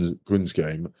Quins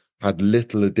game, had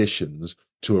little additions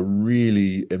to a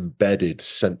really embedded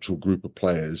central group of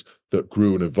players that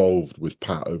grew and evolved with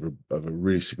Pat over a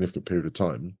really significant period of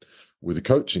time, with a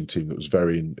coaching team that was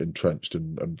very entrenched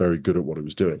and very good at what it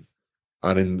was doing.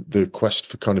 And in the quest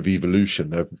for kind of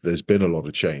evolution, there's been a lot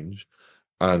of change,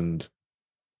 and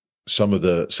some of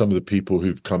the people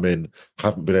who've come in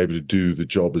haven't been able to do the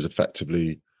job as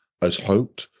effectively as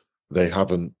hoped. They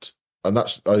haven't, and I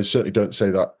certainly don't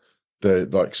say that they're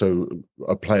like, so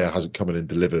a player hasn't come in and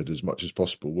delivered as much as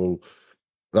possible. Well,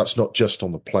 that's not just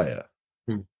on the player.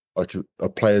 Like a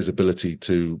player's ability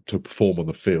to perform on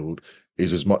the field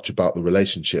is as much about the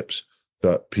relationships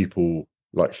that people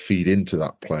like feed into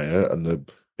that player and the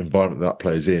environment that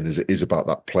player's in as it is about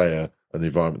that player and the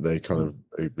environment they kind of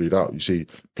they breed out. You see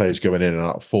players going in and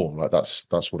out of form, like that's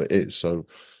what it is. So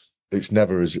it's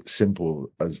never as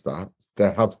simple as that.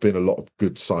 There have been a lot of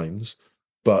good signs,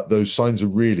 but those signs are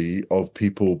really of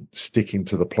people sticking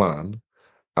to the plan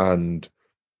and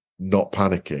not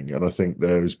panicking. And I think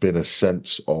there has been a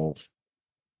sense of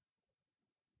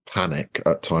panic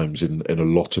at times in a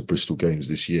lot of Bristol games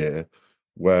this year,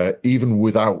 where even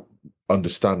without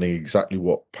understanding exactly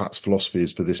what Pat's philosophy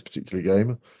is for this particular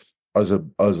game, as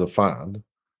a fan,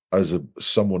 as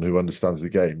someone who understands the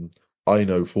game, I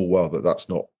know full well that that's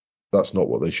not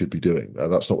what they should be doing.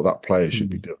 That's not what that player should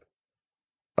be doing.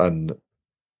 And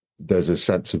there's a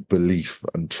sense of belief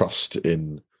and trust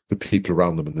in the people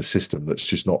around them and the system that's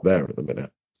just not there at the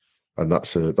minute. And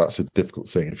that's a difficult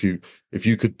thing. If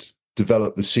you could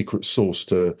develop the secret sauce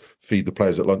to feed the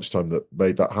players at lunchtime that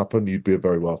made that happen, you'd be a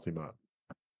very wealthy man.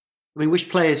 I mean, which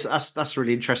players, that's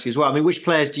really interesting as well. I mean, which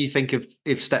players do you think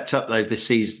have stepped up though this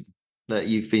season that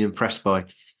you've been impressed by?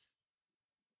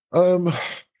 Um,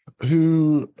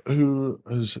 who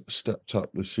has stepped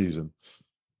up this season?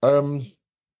 I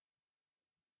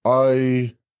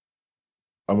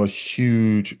am a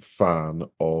huge fan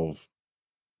of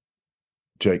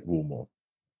Jake Woolmore.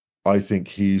 I think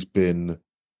he's been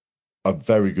a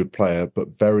very good player,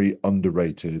 but very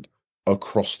underrated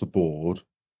across the board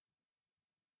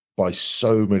by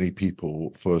so many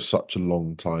people for such a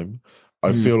long time.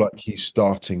 I feel like he's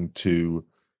starting to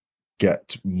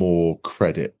get more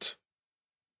credit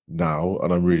now,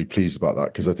 and I'm really pleased about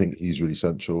that because I think he's really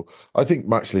central. I think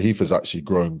Max Laheath has actually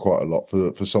grown quite a lot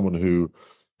for someone who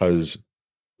has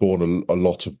borne a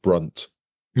lot of brunt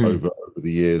over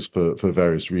the years for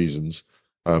various reasons.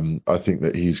 I think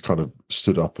that he's kind of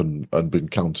stood up and been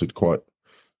counted quite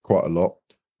a lot.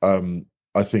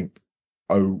 I think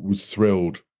I was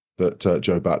thrilled that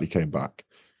Joe Batley came back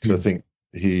because I think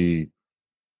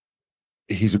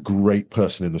he's a great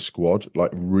person in the squad, like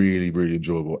really, really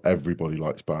enjoyable. Everybody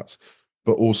likes Bats,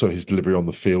 but also his delivery on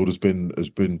the field has been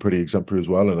pretty exemplary as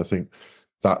well. And I think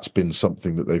that's been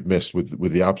something that they've missed with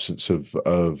the absence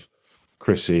of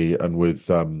Chrissy and with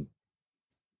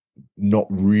not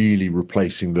really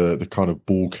replacing the kind of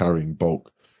ball carrying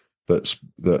bulk that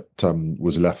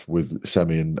was left with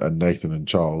Semi and Nathan and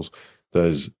Charles.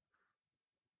 There's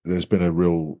been a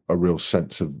real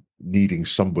sense of needing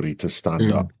somebody to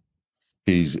stand up.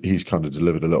 He's kind of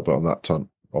delivered a little bit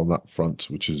on that front,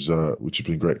 which has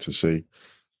been great to see.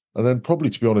 And then probably,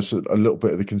 to be honest, a little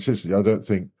bit of the consistency. I don't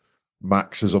think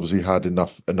Max has obviously had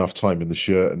enough time in the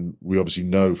shirt, and we obviously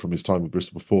know from his time with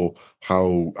Bristol before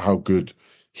how good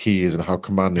he is and how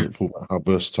commanding at fullback, how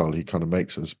versatile he kind of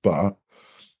makes us. But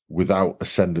without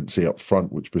ascendancy up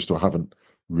front, which Bristol haven't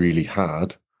really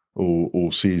had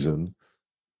all season,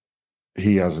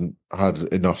 he hasn't had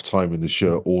enough time in the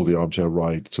shirt or the armchair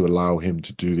ride to allow him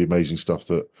to do the amazing stuff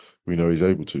that we know he's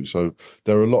able to. So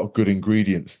there are a lot of good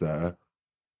ingredients there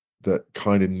that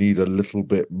kind of need a little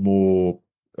bit more,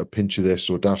 a pinch of this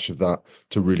or a dash of that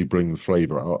to really bring the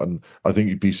flavour out. And I think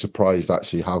you'd be surprised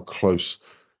actually how close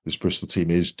this Bristol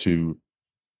team is to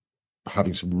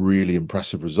having some really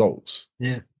impressive results.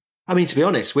 Yeah. I mean, to be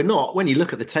honest, we're not, when you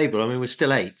look at the table, I mean, we're still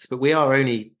 8th, but we are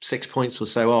only 6 points or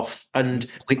so off. And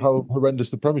how horrendous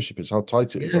the Premiership is, how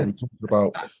tight it is. Are we talking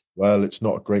about, well, it's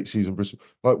not a great season, Bristol?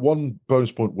 Like one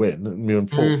bonus point win and we're on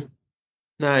 4th.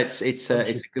 No, it's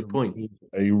a good point.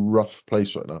 A rough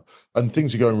place right now. And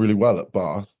things are going really well at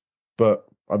Bath. But,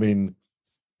 I mean,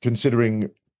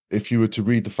 considering if you were to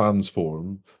read the fans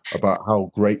forum about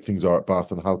how great things are at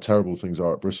Bath and how terrible things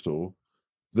are at Bristol,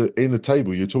 in the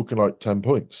table, you're talking like 10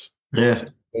 points. Yeah.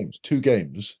 2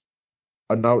 games,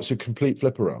 and now it's a complete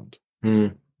flip around.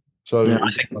 So yeah, I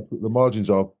think the margins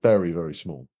are very, very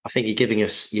small. I think you're giving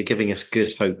us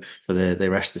good hope for the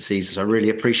rest of the season. So I really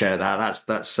appreciate that.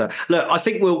 That's look. I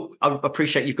think I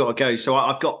appreciate you've got to go. So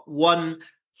I've got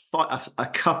a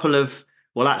couple of.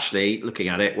 Well, actually, looking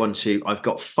at it, 1, 2, I've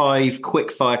got 5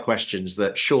 quick fire questions,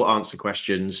 short answer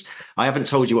questions. I haven't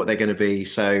told you what they're going to be,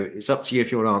 so it's up to you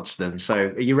if you want to answer them. So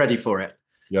are you ready for it?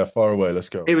 Yeah, far away. Let's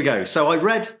go. Here we go. So I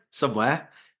read somewhere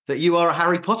that you are a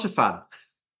Harry Potter fan.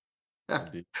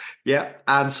 Yeah.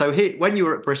 And so here, when you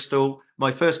were at Bristol,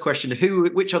 my first question,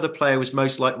 which other player was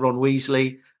most like Ron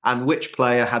Weasley and which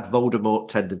player had Voldemort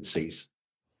tendencies?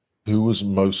 Who was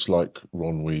most like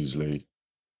Ron Weasley?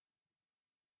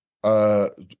 I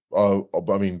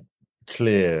mean,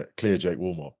 clear Jake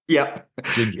Woolmore. Yeah.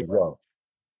 Ginger, well.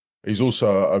 He's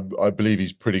also, I believe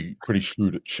he's pretty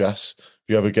shrewd at chess. If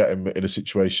you ever get him in a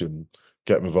situation,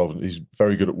 get him involved. He's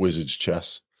very good at wizard's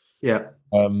chess. Yeah.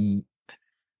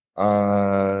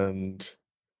 And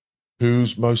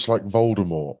who's most like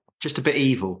Voldemort? Just a bit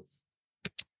evil.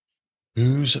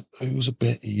 Who's a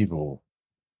bit evil?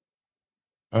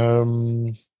 I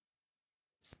don't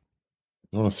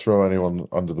want to throw anyone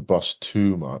under the bus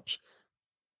too much.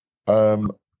 I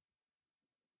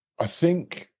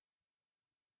think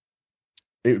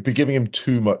it would be giving him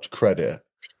too much credit,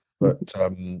 but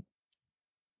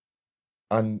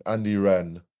and Andy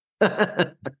Wren,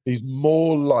 he's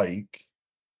more like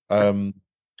Neville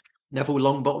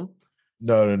Longbottom.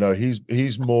 No.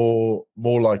 He's more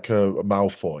like a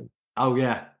Malfoy. Oh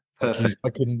yeah, perfect. He's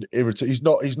like an irritant. He's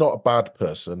not a bad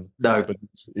person. No, but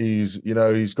he's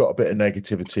he's got a bit of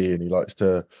negativity and he likes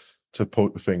to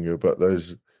poke the finger. But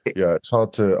it's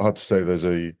hard to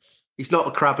say. He's not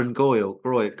a Crab and Goyle.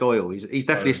 He's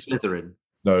definitely a Slytherin.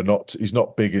 No, he's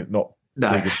not big. Not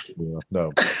no. Big enough,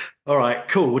 no. All right,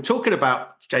 cool. We're talking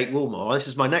about Jake Woolmore. This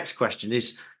is my next question.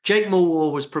 Is Jake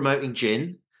Woolmore was promoting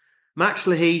gin, Max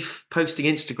Laheath posting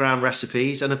Instagram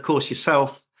recipes, and of course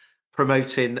yourself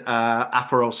promoting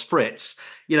Aperol Spritz.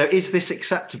 Is this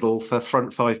acceptable for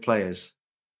front five players?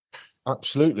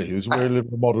 Absolutely. We live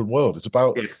in a modern world. It's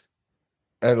about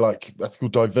like ethical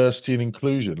diversity and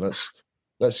inclusion.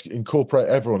 Let's incorporate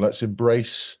everyone. Let's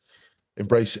embrace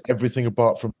everything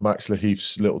apart from Max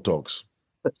Laheath's little dogs.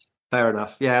 Fair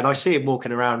enough. Yeah, and I see him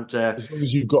walking around. As long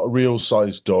as you've got a real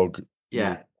sized dog.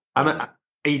 Yeah, and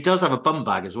he does have a bum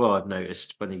bag as well. I've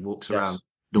noticed when he walks around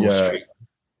North Street.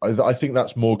 I think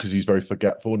that's more because he's very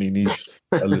forgetful and he needs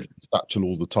a little satchel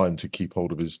all the time to keep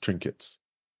hold of his trinkets.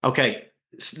 Okay,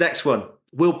 next one.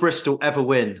 Will Bristol ever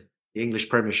win the English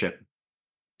Premiership?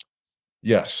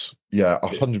 Yes. Yeah,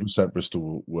 100%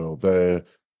 Bristol will. They're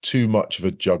too much of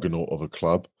a juggernaut of a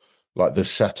club. Like the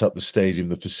setup, the stadium,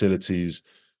 the facilities.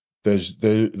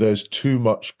 There's too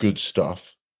much good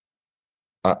stuff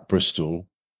at Bristol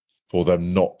for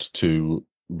them not to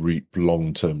reap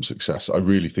long-term success. I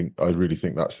really think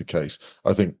that's the case.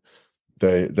 I think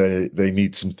they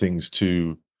need some things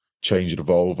to change and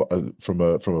evolve from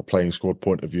a playing squad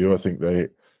point of view. I think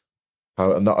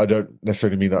and I don't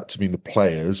necessarily mean that to mean the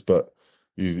players, but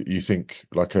you think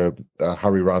like a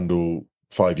Harry Randall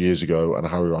 5 years ago and a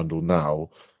Harry Randall now,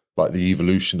 like the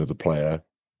evolution of the player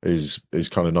is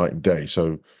kind of night and day.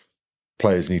 So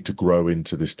players need to grow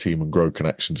into this team and grow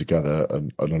connection together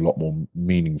in a lot more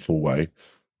meaningful way.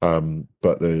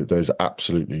 But there's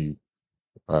absolutely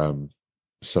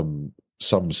some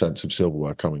sense of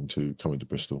silverware coming to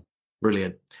Bristol.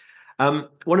 Brilliant.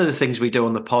 One of the things we do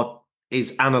on the pod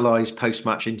is analyse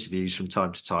post-match interviews from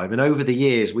time to time. And over the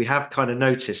years, we have kind of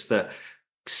noticed that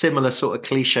similar sort of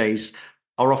cliches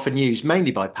are often used, mainly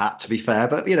by Pat, to be fair,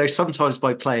 but, sometimes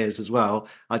by players as well.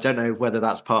 I don't know whether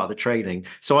that's part of the training.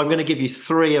 So I'm going to give you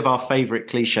 3 of our favourite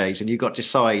cliches and you've got to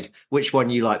decide which one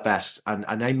you like best and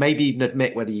maybe even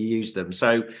admit whether you use them.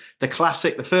 So the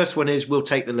first one is, we'll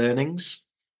take the learnings.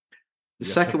 The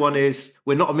second one is,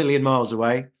 we're not a million miles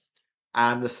away.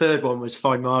 And the third one was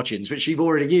fine margins, which you've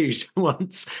already used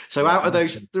once. So out of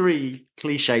those 3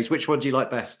 cliches, which one do you like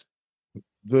best?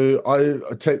 I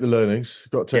take the learnings.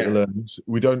 Got to take the learnings.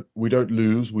 We don't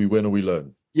lose. We win or we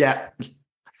learn. Yeah.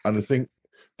 And I think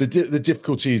the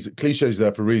difficulty is cliches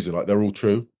there for a reason. Like they're all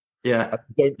true. Yeah. And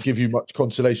don't give you much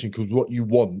consolation because what you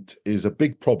want is a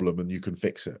big problem and you can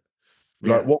fix it.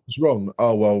 Like what was wrong?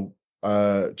 Oh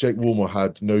well, Jake Woolmer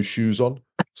had no shoes on.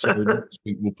 So next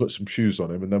week we'll put some shoes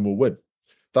on him and then we'll win.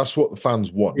 That's what the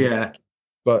fans want. Yeah.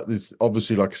 But it's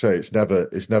obviously, like I say, it's never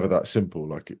that simple.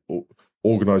 Like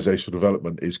organizational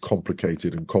development is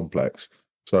complicated and complex.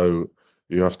 So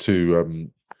you have to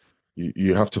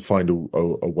you have to find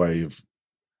a way of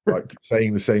like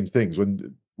saying the same things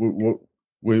when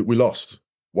we lost.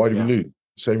 Why did we lose?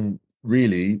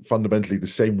 Really fundamentally the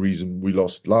same reason we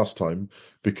lost last time,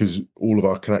 because all of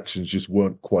our connections just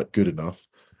weren't quite good enough.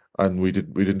 And we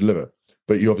didn't deliver.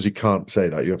 But you obviously can't say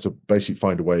that. You have to basically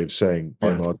find a way of saying,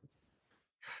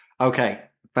 Okay,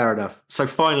 fair enough. So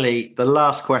finally, the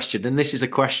last question, and this is a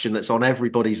question that's on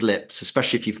everybody's lips,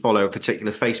 especially if you follow a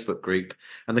particular Facebook group.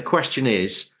 And the question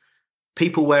is,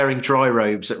 people wearing dry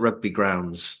robes at rugby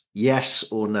grounds, yes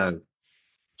or no?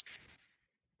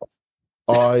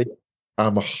 I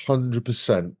am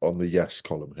 100% on the yes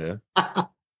column here.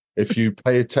 If you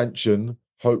pay attention,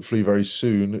 hopefully very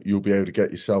soon you'll be able to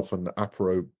get yourself an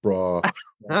Apero bra.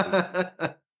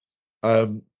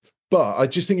 But I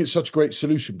just think it's such a great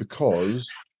solution because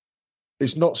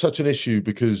it's not such an issue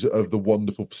because of the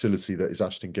wonderful facility that is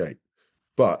Ashton Gate.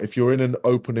 But if you're in an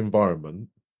open environment,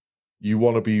 you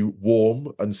want to be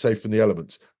warm and safe from the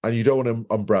elements, and you don't want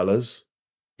umbrellas.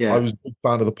 Yeah. I was a big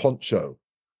fan of the poncho.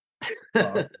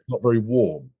 Not very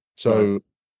warm. So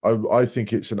I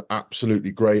think it's an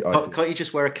absolutely great idea. Can't you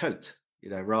just wear a coat,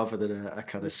 rather than a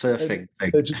kind of surfing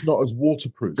thing? They're just not as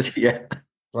waterproof. Yeah.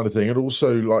 Kind of thing. And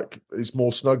also, like, it's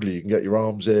more snuggly. You can get your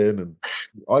arms in. And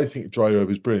I think dry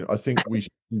robe is brilliant. I think we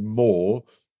should do more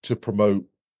to promote.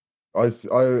 I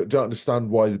don't understand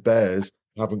why the Bears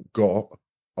haven't got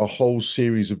a whole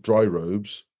series of dry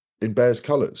robes in Bears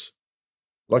colours.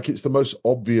 Like, it's the most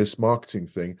obvious marketing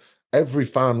thing. Every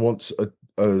fan wants to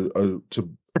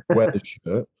wear the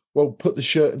shirt. Well, put the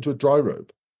shirt into a dry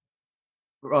robe.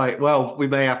 Right. Well, we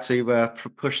may have to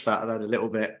push that a little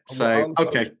bit. So,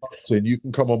 okay. You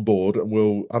can come on board and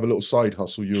we'll have a little side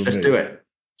hustle, you and Let's me. do it.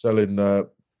 Selling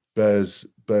Bears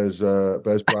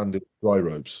branded dry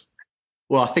robes.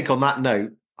 Well, I think on that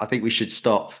note, I think we should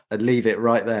stop and leave it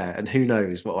right there. And who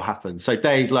knows what will happen. So,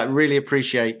 Dave, really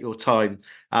appreciate your time.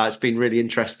 It's been really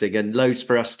interesting and loads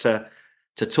for us to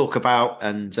talk about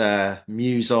and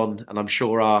muse on. And I'm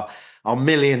sure our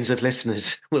millions of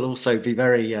listeners will also be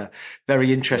very,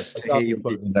 very interested to hear you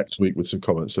next week with some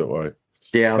comments. Don't worry.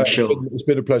 Yeah, I'm sure. It's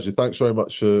been a pleasure. Thanks very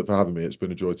much for having me. It's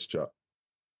been a joy to chat.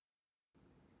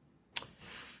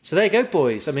 So there you go,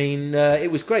 boys. I mean,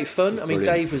 it was great fun. I mean,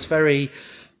 Dave was very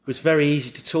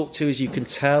easy to talk to, as you can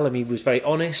tell. I mean, he was very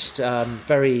honest,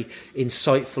 very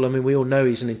insightful. I mean, we all know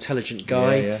he's an intelligent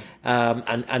guy.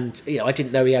 And you know, I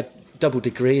didn't know he had double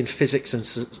degree in physics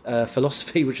and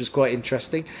philosophy, which was quite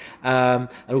interesting. And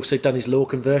also done his law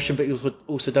conversion, but he's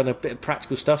also done a bit of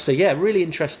practical stuff. So yeah, really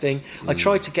interesting. I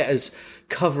tried to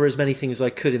cover as many things as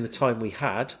I could in the time we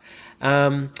had.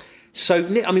 So,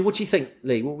 I mean, what do you think,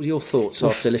 Lee? What were your thoughts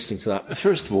after listening to that?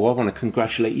 First of all, I want to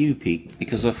congratulate you, Pete,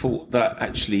 because I thought that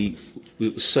actually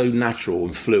it was so natural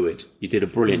and fluid. You did a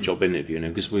brilliant job interviewing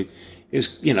him, because it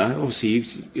was, you know, obviously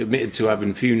you admitted to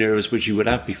having few nerves, which you would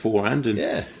have beforehand,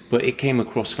 but it came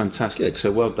across fantastic. Good. So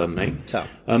well done, mate.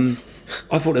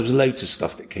 I thought there was loads of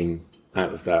stuff that came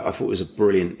out of that. I thought it was a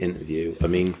brilliant interview. I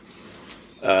mean,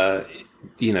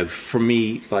 you know, for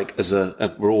me, like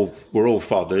we're all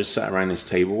fathers sat around this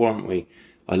table, aren't we?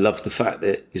 I love the fact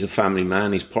that he's a family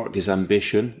man. He's parked his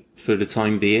ambition for the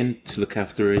time being to look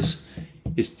after his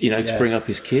to bring up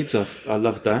his kids. I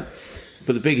love that.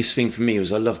 But the biggest thing for me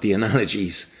was I love the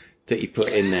analogies that he put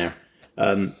in there.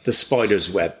 The spider's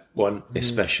web one,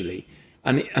 especially.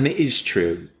 And it is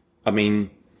true. I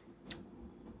mean,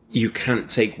 you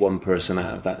can't take one person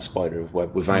out of that spider's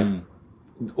web without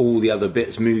all the other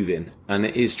bits moving, and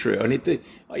it is true. And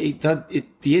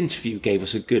the interview gave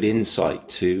us a good insight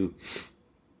to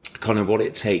kind of what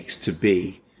it takes to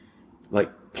be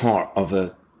like part of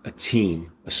a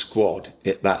team, a squad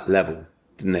at that level,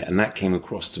 didn't it? And that came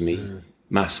across to me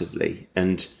massively.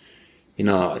 And, you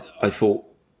know, I thought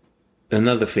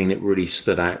another thing that really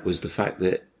stood out was the fact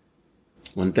that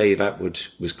when Dave Attwood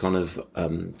was kind of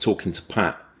talking to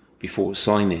Pat before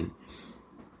signing,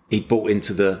 he bought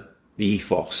into the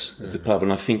ethos of the club.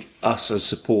 And I think us as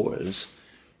supporters,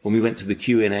 when we went to the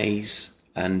Q&As,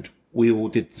 and we all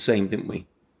did the same, didn't we?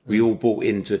 We all bought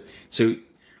into, so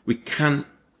we can't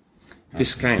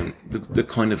discount the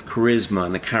kind of charisma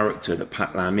and the character that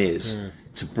Pat Lam is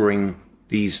to bring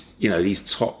these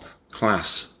top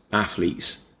class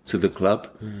athletes to the club.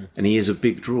 And he is a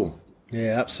big draw.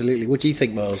 Yeah, absolutely. What do you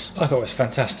think, Miles? I thought it was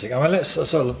fantastic. I mean, let's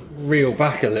sort of reel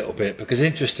back a little bit, because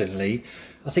interestingly,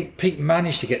 I think Pete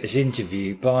managed to get this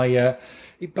interview by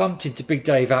he bumped into Big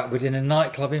Dave Attwood in a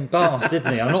nightclub in Bath,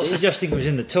 didn't he? I'm not suggesting it was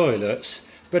in the toilets,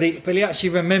 but he actually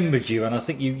remembered you, and I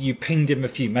think you pinged him a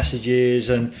few messages.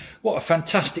 And what a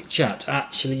fantastic chat to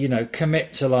actually, you know,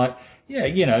 commit to, like, yeah,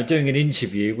 you know, doing an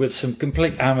interview with some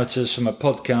complete amateurs from a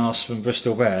podcast from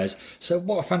Bristol Bears. So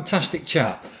what a fantastic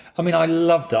chat. I mean, I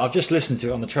loved it. I've just listened to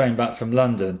it on the train back from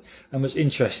London and was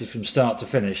interested from start to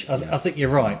finish. I think you're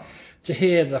right. To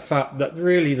hear the fact that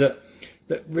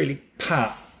really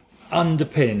Pat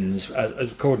underpins,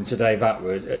 according to Dave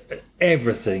Attwood,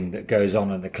 everything that goes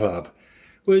on in the club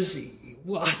was.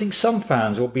 Well, I think some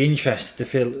fans will be interested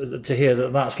to hear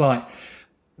that that's like.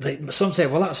 Some say,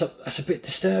 well, that's a bit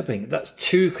disturbing. That's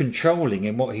too controlling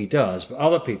in what he does. But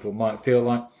other people might feel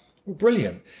like, well,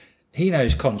 brilliant. He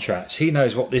knows contracts. He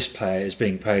knows what this player is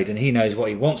being paid, and he knows what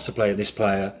he wants to play this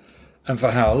player and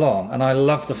for how long. And I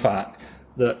love the fact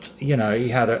that, you know, he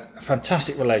had a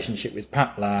fantastic relationship with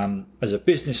Pat Lam as a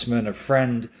businessman, a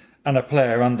friend, and a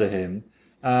player under him.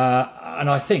 And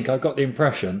I think I got the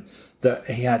impression that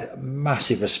he had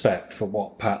massive respect for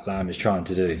what Pat Lam is trying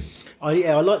to do.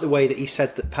 I like the way that he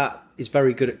said that Pat is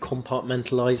very good at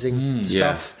compartmentalising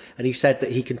stuff. Yeah. And he said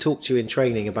that he can talk to you in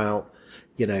training about,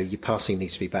 you know, your passing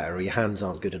needs to be better, or your hands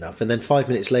aren't good enough. And then 5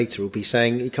 minutes later, he'll be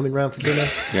saying, are you coming round for dinner?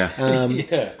 Yeah.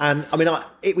 And I mean,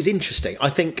 it was interesting. I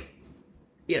think,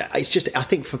 you know, it's just, I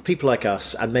think for people like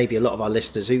us, and maybe a lot of our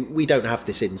listeners who we don't have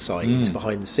this insight into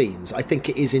behind the scenes, I think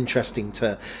it is interesting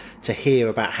to hear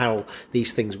about how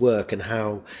these things work, and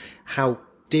how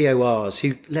DORs,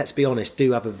 who, let's be honest,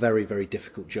 do have a very, very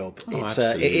difficult job.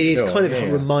 It is kind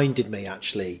of reminded me,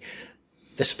 actually,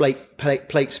 the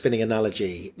plate spinning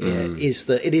analogy is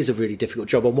that it is a really difficult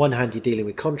job. On one hand, you're dealing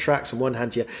with contracts. On one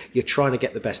hand, you're trying to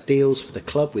get the best deals for the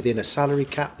club within a salary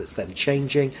cap that's then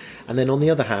changing. And then on the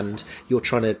other hand, you're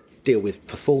trying to deal with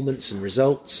performance and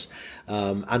results,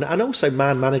 and also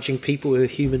managing people who are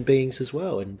human beings as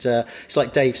well. And it's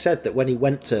like Dave said, that when he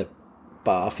went to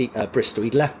Bristol,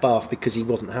 he left Bath because he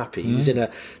wasn't happy. He was in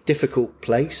a difficult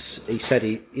place. He said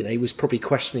he was probably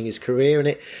questioning his career, and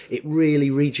it really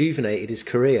rejuvenated his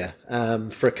career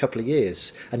for a couple of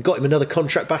years, and got him another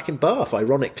contract back in Bath,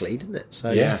 ironically, didn't it?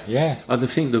 So yeah. I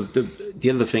think the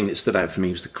other thing that stood out for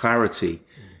me was the clarity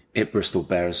at Bristol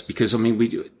Bears, because I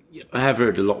mean I have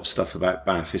heard a lot of stuff about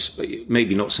Bath,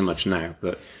 maybe not so much now,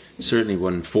 but certainly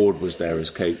when Ford was there as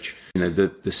coach. You know,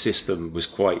 the system was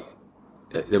quite.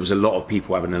 There was a lot of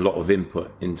people having a lot of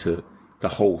input into the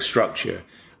whole structure,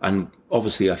 and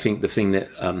obviously, I think the thing that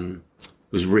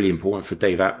was really important for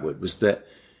Dave Attwood was that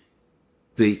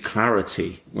the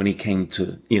clarity when he came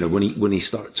to, when he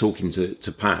started talking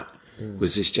to Pat,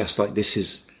 was this just like, this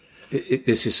is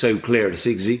so clear. This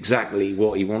is exactly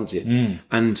what he wanted,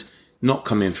 and not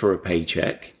come in for a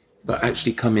paycheck, but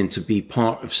actually come in to be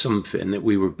part of something that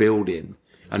we were building,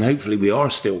 and hopefully we are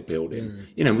still building.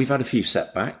 We've had a few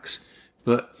setbacks,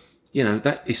 but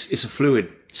that it's a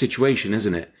fluid situation,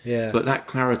 isn't it? Yeah. But that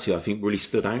clarity, I think, really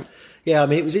stood out. Yeah, I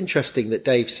mean, it was interesting that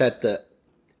Dave said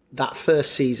that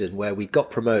first season where we got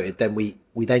promoted, then we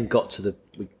then got to the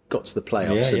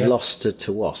playoffs and lost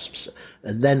to Wasps,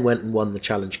 and then went and won the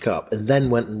Challenge Cup, and then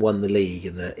went and won the league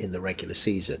in the regular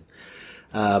season.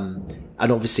 And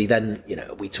obviously then,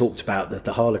 we talked about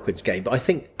the Harlequins game, but I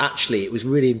think actually it was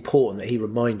really important that he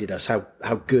reminded us how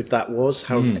good that was,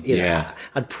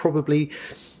 and probably,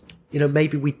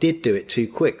 maybe we did do it too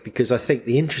quick, because I think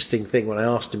the interesting thing when I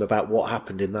asked him about what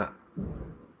happened in that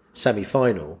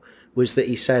semi-final was that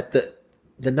he said that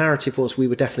the narrative was we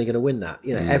were definitely going to win that.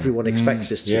 Everyone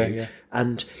expects us to,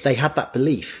 and they had that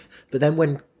belief. But then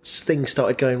when things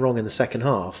started going wrong in the second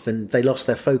half and they lost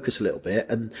their focus a little bit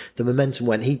and the momentum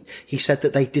went, he said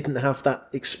that they didn't have that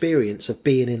experience of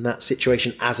being in that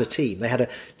situation as a team. They had a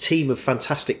team of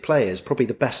fantastic players, probably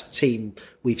the best team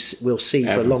we'll see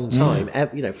for a long time,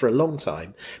 for a long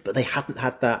time, but they hadn't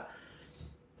had that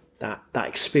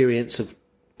experience of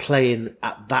playing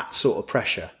at that sort of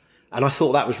pressure. And I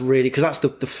thought that was really, because that's the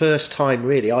first time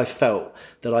really I felt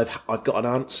that I've got an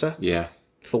answer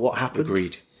for what happened.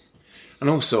 Agreed. And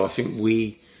also, I think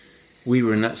we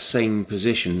were in that same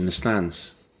position in the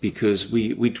stands, because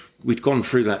we'd gone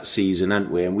through that season,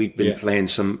 hadn't we? And we'd been playing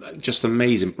some just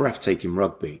amazing, breathtaking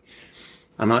rugby.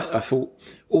 And I thought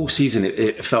all season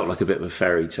it felt like a bit of a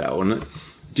fairy tale. And I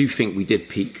do think we did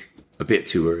peak a bit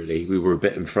too early. We were a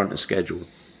bit in front of schedule.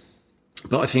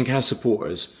 But I think as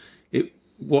supporters,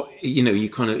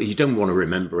 you don't want to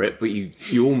remember it, but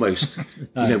you almost,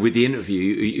 with the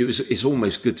interview, it's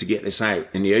almost good to get this out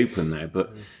in the open now.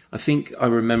 But I think I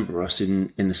remember us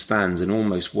in the stands, and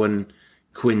almost when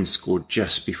Quinn scored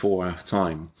just before half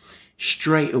time,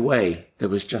 straight away there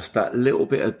was just that little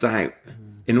bit of doubt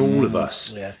in all of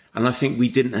us. Yeah. And I think we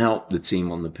didn't help the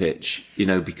team on the pitch,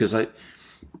 because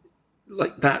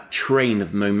like that train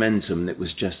of momentum that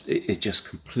was just, it just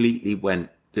completely went,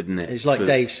 didn't it? It's like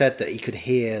Dave said, that he could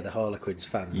hear the Harlequins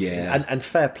fans. Yeah. And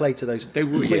fair play to those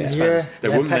Quins fans. There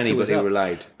weren't many, but they were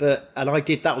loud. That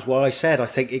was why I said, I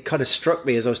think it kind of struck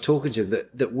me as I was talking to him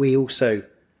that we also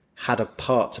had a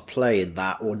part to play in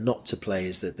that, or not to play,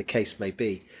 as the case may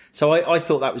be. So I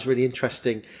thought that was really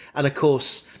interesting. And of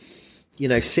course,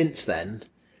 since then,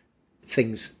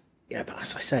 things... but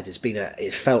as I said,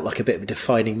 it felt like a bit of a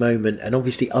defining moment, and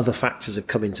obviously other factors have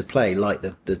come into play, like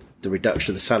the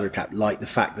reduction of the salary cap, like the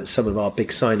fact that some of our big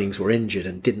signings were injured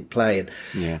and didn't play,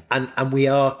 and we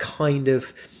are kind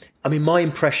of. I mean, my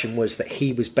impression was that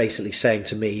he was basically saying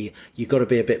to me, "You've got to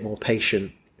be a bit more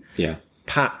patient." Yeah,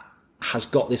 Pat has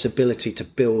got this ability to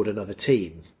build another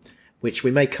team, which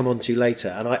we may come on to later,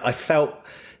 and I felt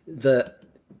that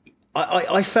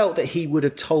I felt that he would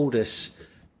have told us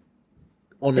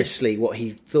honestly what he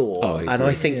thought, and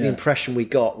I think the impression we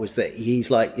got was that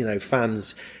he's like,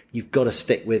 fans, you've got to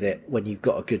stick with it when you've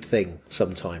got a good thing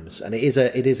sometimes, and it is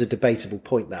a debatable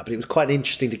point, that, but it was quite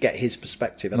interesting to get his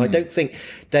perspective, and I don't think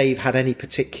Dave had any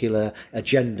particular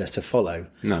agenda to follow,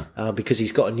 because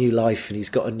he's got a new life and he's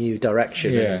got a new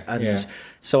direction,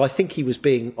 so I think he was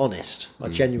being honest. I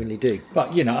genuinely do.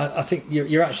 But I think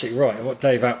you're absolutely right. What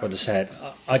Dave Attwood said,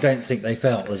 I don't think they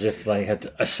felt as if they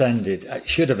had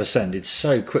should have ascended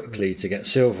so quickly to get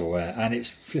silverware, and it's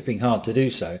flipping hard to do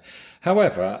so.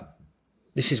 However,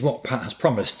 this is what Pat has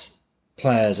promised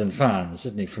players and fans,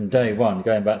 isn't he, from day one,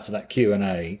 going back to that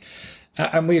Q&A,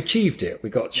 and we achieved it.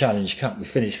 We got Challenge Cup, we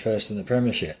finished first in the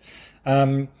Premiership,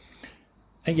 and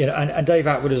Dave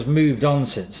Attwood has moved on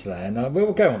since then.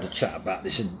 We'll go on to chat about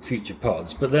this in future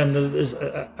pods, but then there's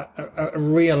a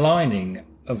realigning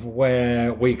of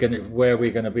where we're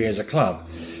going to be as a club.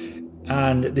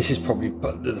 And this is probably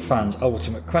the fans'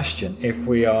 ultimate question. If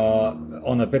we are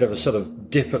on a bit of a sort of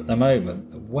dip at the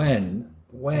moment,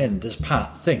 when does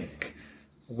Pat think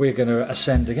we're going to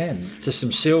ascend again to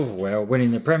some silverware or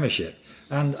winning the Premiership?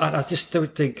 And I just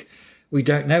don't think, we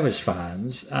don't know as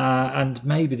fans. And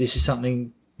maybe this is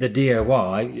something the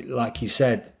DOI, like he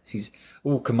said, he's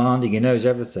all commanding, he knows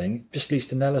everything, just needs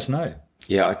to let us know.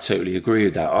 Yeah, I totally agree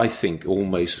with that. I think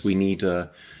almost we need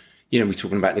we're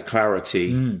talking about the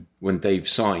clarity when Dave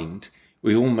signed.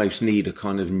 we almost need a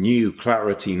kind of new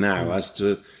clarity now as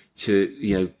to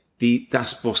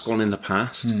that's what's gone in the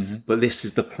past, but this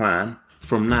is the plan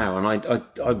from now. And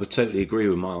I would totally agree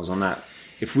with Miles on that.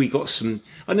 If we got some,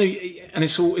 I know, and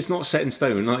it's not set in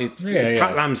stone. Like,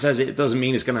 Pat Lam says it doesn't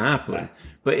mean it's going to happen,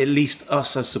 but at least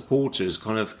us as supporters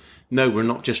kind of know we're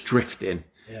not just drifting.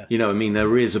 Yeah. You know, I mean,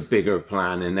 there is a bigger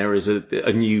plan and there is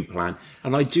a new plan.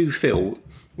 And I do feel,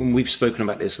 when we've spoken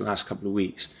about this the last couple of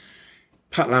weeks,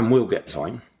 Pat Lam will get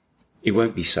time. He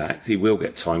won't be sacked. He will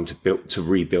get time to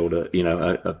rebuild a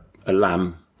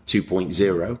Lam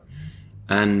 2.0.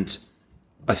 And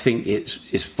I think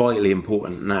it's vitally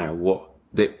important now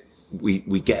that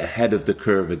we get ahead of the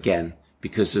curve again,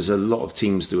 because there's a lot of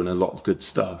teams doing a lot of good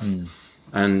stuff.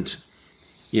 And,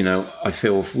 you know, I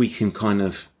feel if we can kind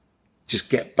of just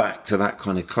get back to that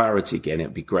kind of clarity again,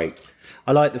 it'd be great.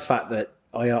 I like the fact that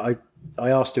I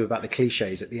asked him about the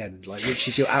cliches at the end, like, which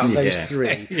is your out of those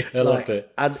three. I loved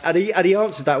it. And he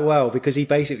answered that well, because he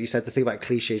basically said the thing about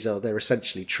cliches are they're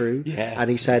essentially true. Yeah. And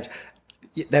he said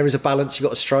there is a balance you've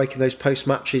got to strike in those post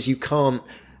matches. You can't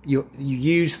you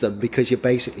use them because you're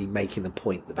basically making the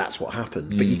point that that's what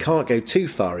happened, but you can't go too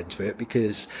far into it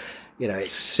because, you know,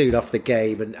 it's soon off the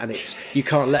game and it's, you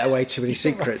can't let away too many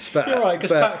secrets. But you're right,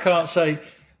 because Pat can't say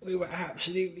we were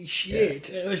absolutely shit.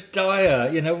 It was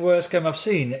dire, you know, worst game I've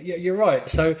seen. You're right.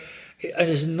 So, and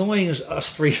as annoying as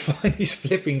us three find these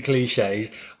flipping cliches,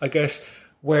 I guess,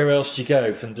 where else do you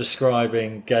go from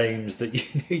describing games that you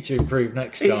need to improve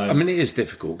next time? I mean, it is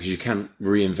difficult because you can't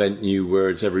reinvent new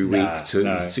words every week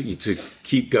to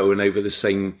keep going over the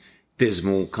same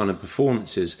dismal kind of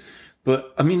performances.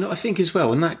 But, I mean, I think as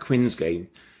well, in that Quins game,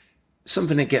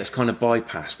 something that gets kind of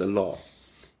bypassed a lot.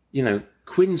 You know,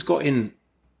 Quins got in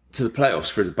to the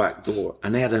playoffs through the back door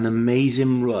and they had an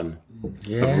amazing run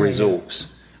of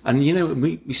results. And, you know,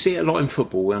 we see it a lot in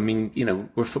football. I mean, you know,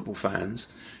 we're football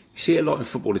fans. You see it a lot in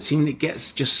football. The team that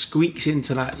just squeaks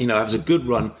into that, you know, has a good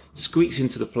run, squeaks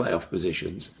into the playoff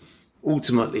positions,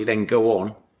 ultimately then go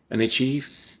on and achieve.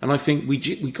 And I think we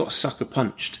got sucker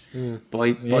punched by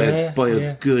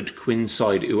a good Quinn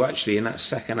side who actually in that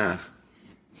second half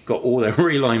got all their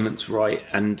realignments right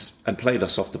and played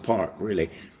us off the park, really.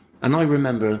 And I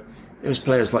remember there was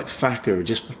players like Thacker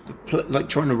just like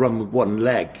trying to run with one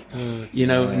leg, you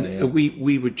know, and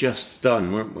we were just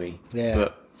done, weren't we? Yeah.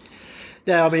 But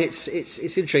no, I mean, it's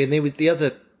interesting. There was the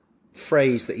other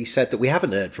phrase that he said that we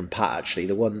haven't heard from Pat, actually.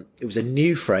 It was a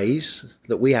new phrase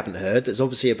that we haven't heard. That's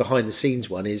obviously a behind the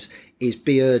scenes one is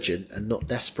be urgent and not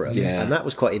desperate. Yeah. And that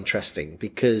was quite interesting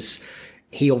because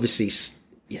he obviously said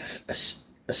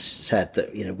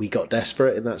that, you know, we got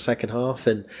desperate in that second half.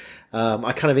 And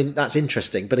that's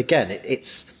interesting. But again,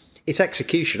 it's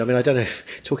execution. I mean, I don't know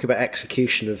if talking about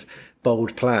execution of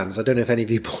bold plans. I don't know if any of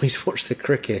you boys watched the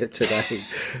cricket today,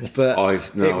 but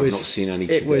I've not seen any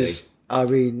today. It was, I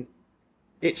mean,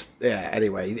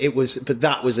 anyway, it was, but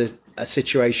that was a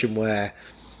situation where,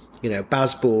 you know,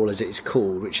 Bazball, as it's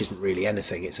called, which isn't really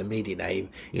anything, it's a media name,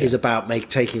 is about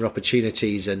taking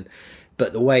opportunities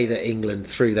but the way that England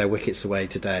threw their wickets away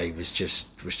today was just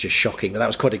shocking. That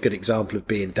was quite a good example of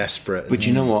being desperate. But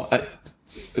you know what?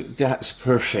 That's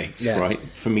perfect, right,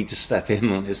 for me to step in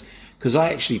on this, because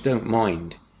I actually don't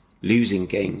mind losing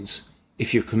games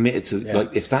if you're committed to,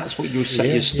 like, if that's what you set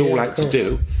your stall out to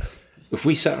do. If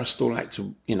we set our stall out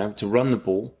to, you know, to run the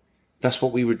ball, that's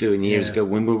what we were doing years ago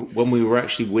when we were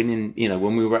actually winning, you know,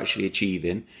 when we were actually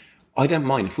achieving. I don't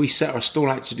mind if we set our stall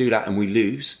out to do that and we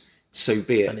lose, so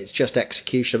be it. And it's just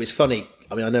execution. I mean, it's funny.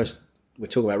 I mean, I know we're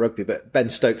talking about rugby, but Ben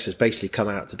Stokes has basically come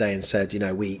out today and said, you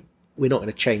know, we're not going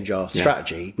to change our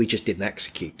strategy. We just didn't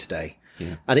execute today.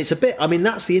 Yeah. And it's a bit, I mean,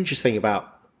 that's the interesting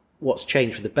about what's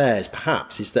changed for the Bears,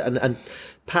 perhaps, is that, and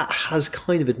Pat has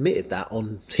kind of admitted that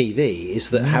on TV,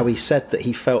 is that how he said that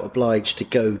he felt obliged to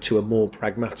go to a more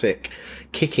pragmatic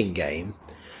kicking game.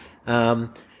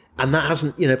 And that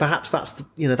hasn't, you know, perhaps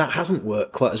that hasn't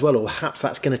worked quite as well, or perhaps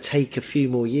that's going to take a few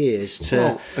more years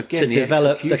to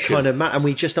develop the kind of, and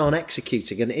we just aren't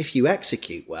executing. And if you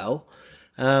execute well,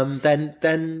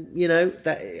 then you know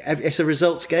that it's a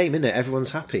results game, isn't it?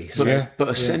 Everyone's happy. So. But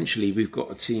essentially, we've got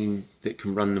a team that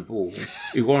can run the ball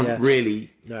who aren't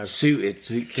really suited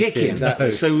to kicking.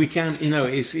 Exactly. So we can't, you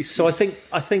know. So I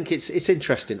think it's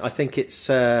interesting. I think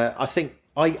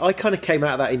I kind of came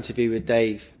out of that interview with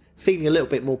Dave feeling a little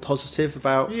bit more positive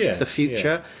about the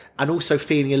future, and also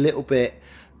feeling a little bit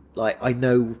like I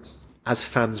know as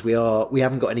fans, we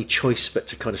haven't got any choice but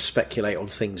to kind of speculate on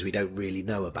things we don't really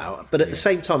know about. But at the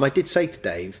same time, I did say to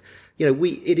Dave,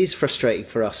 it is frustrating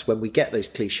for us when we get those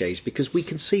cliches because we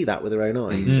can see that with our own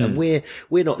eyes, and we're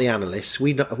not the analysts.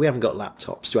 We haven't got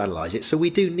laptops to analyse it, so we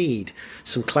do need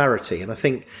some clarity. And I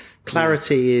think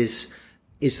clarity is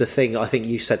the thing. I think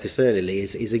you said this earlier, Lee,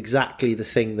 is exactly the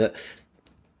thing that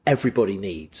everybody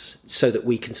needs, so that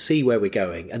we can see where we're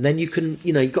going, and then you can,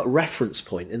 you've got a reference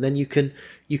point, and then you can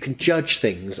judge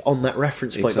things on that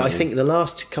reference point. Exactly. But I think in the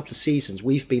last couple of seasons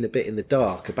we've been a bit in the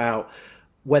dark about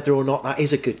whether or not that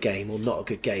is a good game or not a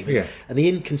good game. Yeah. And the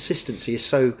inconsistency is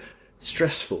so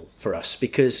stressful for us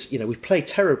because, we play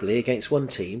terribly against one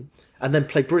team and then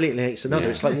play brilliantly against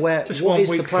another. It's like, what is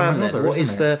the plan then? What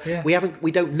is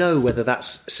we don't know whether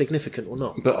that's significant or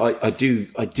not. But I do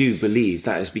believe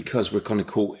that is because we're kind of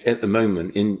caught at the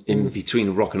moment in between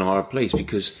a rock and a hard place,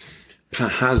 because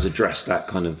Pat has addressed that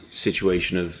kind of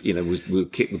situation of, we'll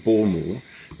kick the ball more,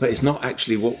 but it's not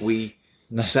actually what we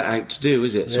set out to do,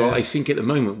 is it? So I think at the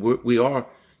moment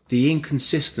the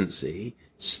inconsistency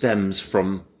stems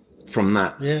from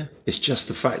that. Yeah. It's just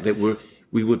the fact that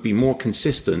we would be more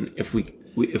consistent if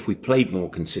we played more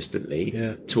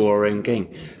consistently to our own game.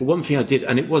 But one thing I did,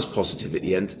 and it was positive at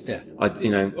the end. Yeah.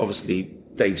 Obviously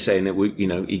Dave saying that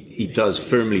he does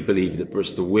firmly believe that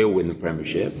Bristol will win the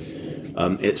Premiership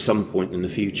at some point in the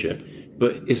future.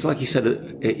 But it's like he said,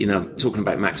 talking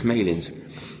about Max Malin's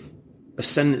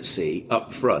ascendancy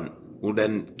up front will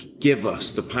then give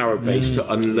us the power base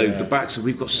to unload the back. So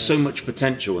we've got so much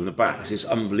potential in the backs. It's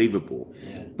unbelievable.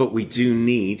 Yeah. But we do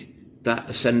need that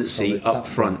ascendancy up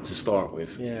front to start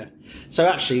with. Yeah. So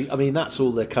actually, that's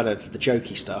all the kind of the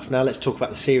jokey stuff. Now let's talk about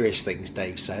the serious things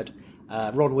Dave said.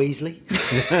 Ron Weasley.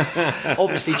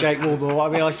 Obviously Jake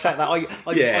Wardmore. I set that.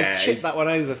 I chipped that one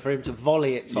over for him to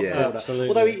volley it top corner. Absolutely.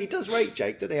 Although he does rate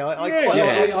Jake, doesn't he?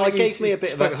 I gave me a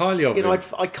bit of a... highly of him.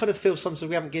 I kind of feel sometimes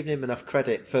we haven't given him enough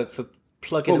credit for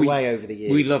plugging away over the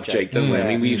years. We love Jake, don't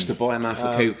we? We used to buy him half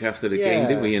a Coke after the game,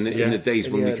 didn't we? In the days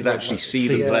when we could actually see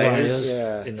the players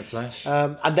in the flesh.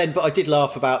 But I did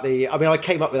laugh about I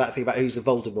came up with that thing about who's the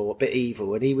Voldemort, a bit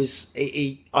evil, and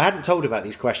I hadn't told him about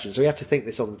these questions, so he had to think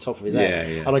this on the top of his head.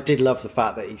 Yeah. And I did love the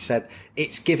fact that he said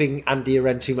it's giving Andy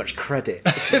Aren too much credit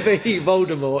to be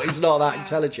Voldemort. He's not that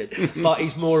intelligent, but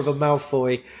he's more of a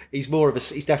Malfoy. He's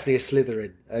definitely a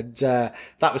Slytherin, and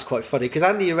that was quite funny because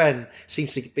Andy Aren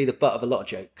seems to be the butt of a lot of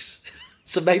jokes.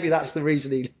 So maybe that's the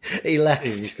reason he left.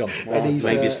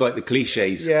 Maybe it's like the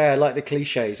cliches. Yeah, like the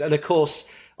cliches. And of course,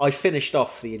 I finished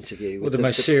off the interview with the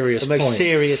most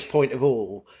serious point of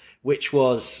all, which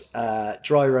was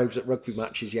dry robes at rugby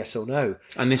matches, yes or no.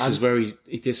 And this is where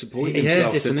he disappointed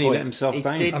himself, didn't he? Let himself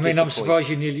down. I'm surprised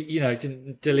you nearly,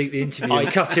 didn't delete the interview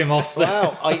and cut him off there.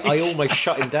 Wow, I almost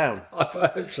shut him down. I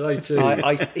hope so too.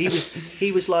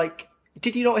 He was like,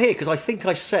 did you not hear? Because I think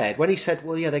I said, when he said,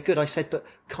 well, yeah, they're good, I said, but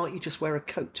can't you just wear a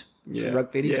coat to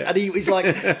rugby? And he was like,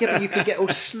 yeah, but you could get all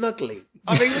snuggly.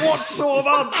 What sort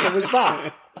of answer was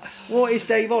that? What is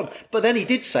Dave on? But then he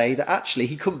did say that actually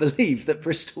he couldn't believe that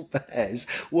Bristol Bears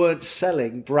weren't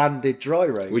selling branded dry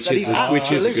robes. Which is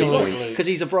a good point. Because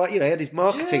he's a bright, he had his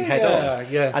marketing head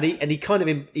on. Yeah. And he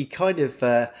kind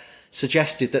of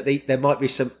suggested that there might be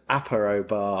some Apero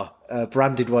bar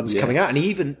branded ones coming out. And he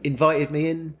even invited me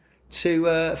in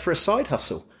for a side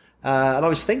hustle. And I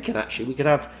was thinking, actually, we could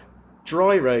have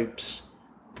dry robes,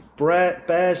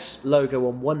 Bears logo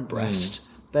on one breast,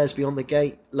 Bears Beyond the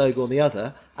Gate logo on the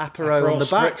other, Apero on the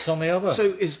back. On the other. So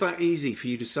is that easy for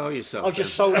you to sell yourself? I've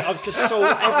just sold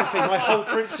everything. My whole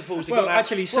principles are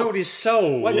actually, he sold his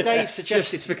soul. When Dave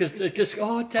suggested... It's because Dave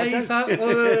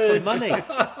Attwood. For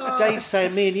money. Dave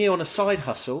saying me and you on a side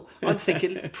hustle, I'm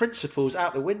thinking principles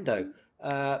out the window.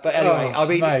 But anyway,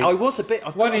 I was a bit...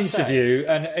 One interview,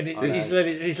 and he's let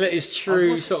his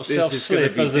true sort of self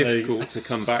slip, This is going to be difficult to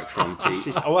come back from,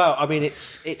 Pete.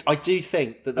 I do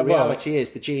think that the reality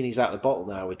is the genie's out of the bottle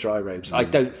now with dry robes. I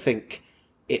don't think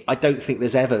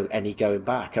there's ever any going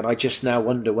back, and I just now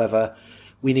wonder whether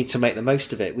we need to make the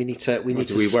most of it. We need to.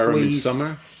 Do we wear them in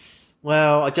summer?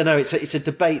 Well, I don't know. It's a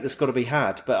debate that's got to be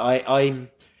had, but I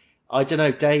don't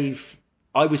know, Dave.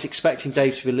 I was expecting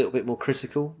Dave to be a little bit more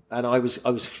critical, and I was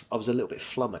a little bit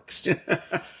flummoxed.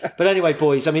 But anyway,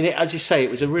 boys, as you say, it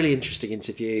was a really interesting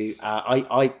interview.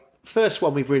 First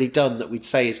one we've really done that we'd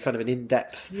say is kind of an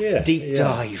in-depth, deep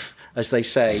dive, as they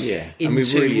say,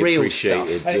 into really real stuff.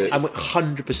 And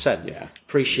 100%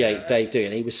 appreciate Dave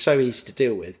doing it. He was so easy to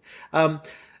deal with. I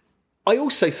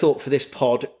also thought for this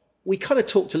pod, we kind of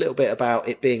talked a little bit about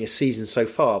it being a season so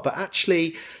far, but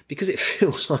actually, because it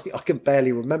feels like I can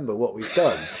barely remember what we've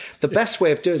done, the best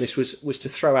way of doing this was to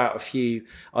throw out a few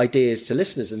ideas to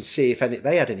listeners and see if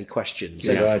they had any questions.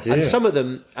 And some of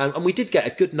them, and we did get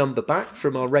a good number back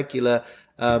from our regular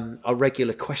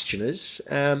questioners.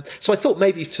 So I thought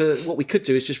maybe what we could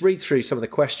do is just read through some of the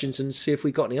questions and see if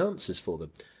we got any answers for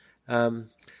them.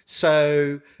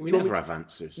 So we never have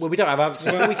answers. Well, we don't have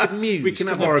answers, but we can muse. We can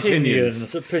have our opinions.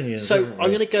 So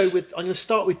I'm going to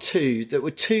start with two that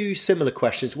were two similar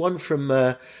questions. One from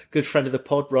a good friend of the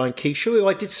pod, Ryan Keishaw, who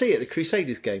I did see at the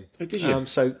Crusaders game. Oh, did you?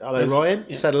 So hello, Ryan.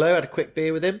 Yeah. Said hello. Had a quick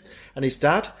beer with him and his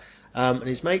dad and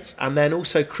his mates, and then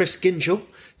also Chris Gingell,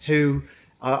 who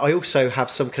I also have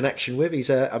some connection with. He's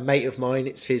a mate of mine.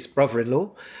 It's his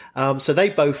brother-in-law. So they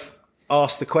both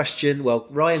asked the question. Well,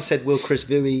 Ryan said, will Chris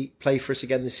Vui play for us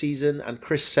again this season? And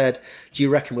Chris said, do you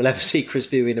reckon we'll ever see Chris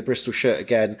Vui in a Bristol shirt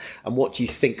again? And what do you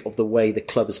think of the way the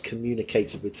club has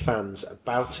communicated with fans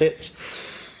about it?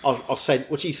 I'll say,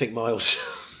 what do you think, Miles?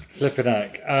 Flippin'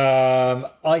 heck.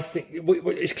 I think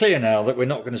it's clear now that we're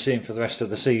not going to see him for the rest of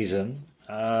the season.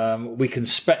 We can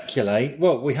speculate.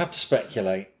 Well, we have to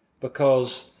speculate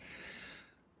because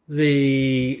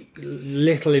the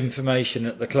little information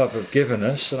that the club have given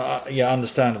us, and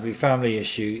understandably family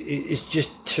issue, is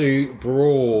just too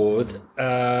broad.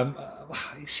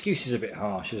 Excuse is a bit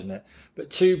harsh, isn't it? But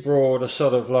too broad a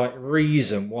sort of like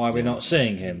reason why we're not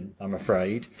seeing him, I'm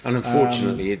afraid. And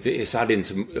unfortunately, it's adding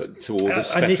to all the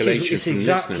speculation. And it's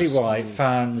exactly listeners. why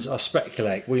fans are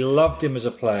speculating. We loved him as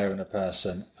a player and a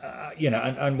person,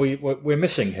 and we're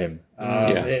missing him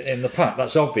in the pack.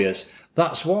 That's obvious.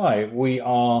 That's why we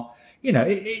are,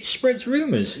 it spreads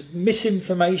rumours.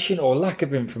 Misinformation or lack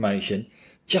of information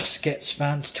just gets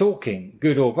fans talking,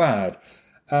 good or bad.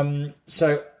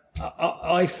 So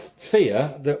I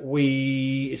fear that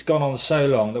it's gone on so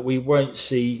long that we won't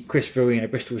see Chris Vui in a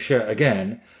Bristol shirt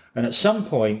again. And at some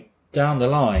point down the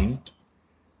line,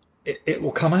 it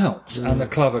will come out and the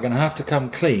club are going to have to come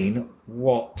clean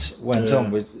what went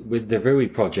on with the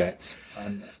Vui project.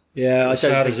 And as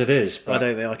sad as it is, but I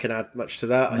don't think I can add much to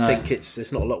that. No. I think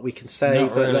there's not a lot we can say,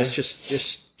 Not but really. let's just.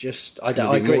 I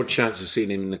There'll be more agree. chance of seeing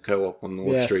him in the co-op on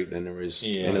North Street than there is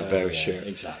in a Bears shirt.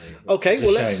 Exactly. Okay, It's a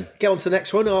well, let's shame. get on to the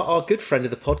next one. Our good friend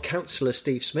of the pod, Councillor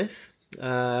Steve Smith.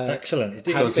 Excellent.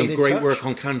 He's has done some been in great touch. work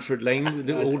on Canford Lane.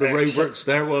 All the roadworks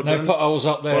there. Well No done. potholes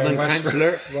up there. Well done, in West-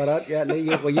 Councillor. Well done. Yeah,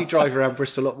 Lee, you drive around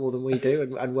Bristol a lot more than we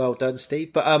do, and well done,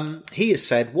 Steve. But he has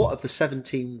said, what have the 7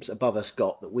 teams above us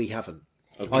got that we haven't?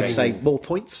 I'd say more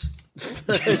points.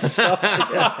 As a start.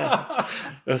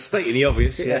 That's stating the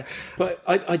obvious, yeah. But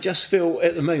I just feel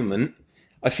at the moment,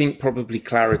 I think probably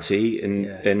clarity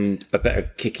and a better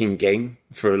kicking game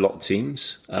for a lot of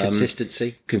teams.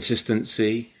 Consistency.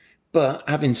 But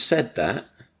having said that,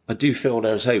 I do feel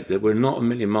there's hope that we're not a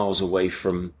million miles away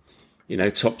from,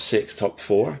 top 6, top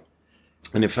 4.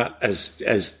 And in fact, as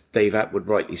Dave Attwood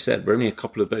rightly said, we're only a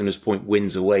couple of bonus point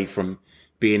wins away from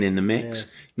being in the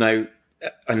mix. Now,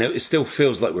 I know it still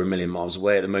feels like we're a million miles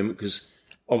away at the moment because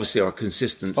obviously our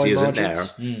consistency isn't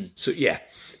margins. there.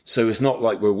 So it's not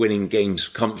like we're winning games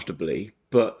comfortably,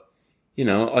 but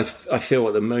I feel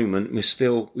at the moment we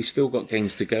still got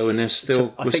games to go and we're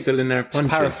still in there punching. To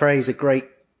paraphrase a great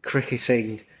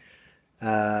cricketing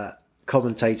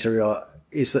commentator,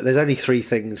 is that there's only 3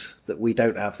 things that we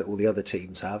don't have that all the other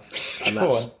teams have, and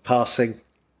that's passing,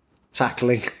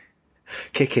 tackling,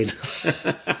 kicking.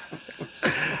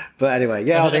 But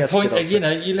anyway, I think that's a good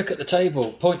answer. You look at the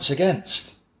table, points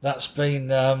against. That's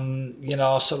been,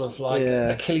 our sort of like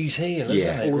Achilles heel,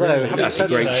 isn't it? Although, Really? that's a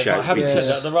great shout. Having said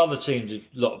that, there are other teams with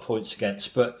a lot of points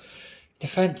against, but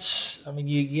defence, I mean,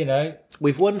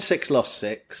 we've won 6, lost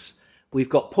 6. We've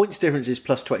got points differences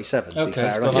plus 27, to be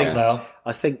fair. And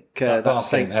I think that Bath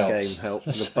Saints game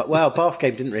helped. But Bath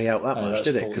game didn't really help that much,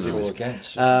 did it? Because it was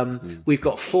against. We've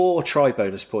got 4 try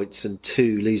bonus points and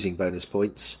 2 losing bonus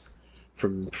points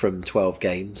from 12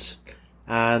 games,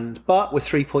 but we're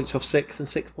 3 points off 6th and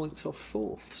 6 points off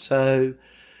 4th. So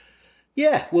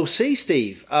we'll see,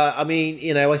 Steve. I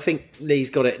think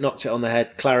Lee's knocked it on the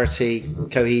head. Clarity,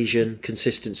 cohesion,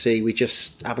 consistency. We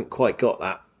just haven't quite got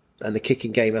that, and the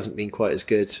kicking game hasn't been quite as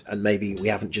good. And maybe we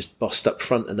haven't just bossed up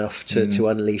front enough to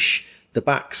unleash the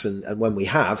backs. And when we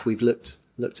have, we've looked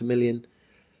a million.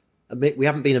 We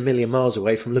haven't been a million miles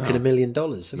away from looking $1 million,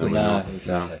 have we? No,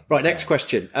 exactly. Right, next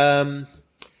question.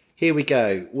 Here we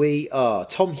go. We are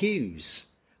Tom Hughes.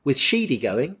 With Sheedy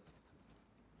going,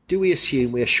 do we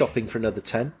assume we are shopping for another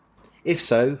 10? If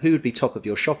so, who would be top of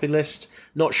your shopping list?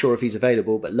 Not sure if he's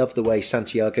available, but love the way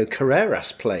Santiago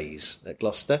Carreras plays at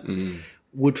Gloucester.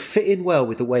 would fit in well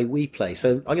with the way we play.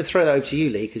 So I'm going to throw that over to you,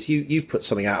 Lee, because you put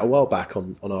something out a while back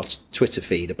on our Twitter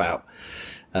feed about,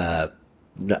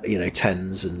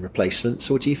 10s and replacements.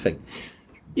 So what do you think?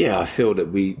 Yeah, I feel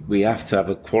that we have to have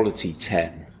a quality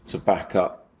 10 to back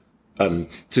up,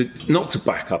 not to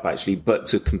back up actually, but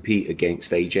to compete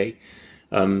against AJ.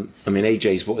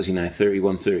 AJ's, what is he now,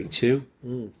 31,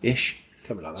 32-ish?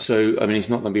 Something like that. So, he's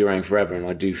not going to be around forever, and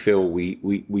I do feel we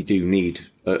do need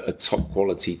a top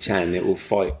quality 10 that will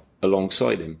fight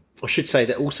alongside him. I should say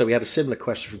that also we had a similar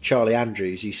question from Charlie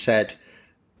Andrews. You said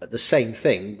the same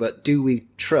thing, but do we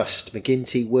trust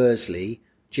McGinty, Worsley,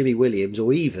 Jimmy Williams,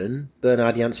 or even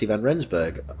Bernard Yancey van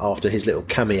Rensburg after his little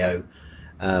cameo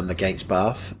against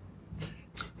Bath?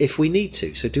 If we need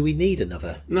to. So do we need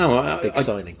another big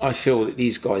signing? I feel that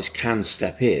these guys can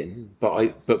step in,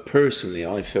 but personally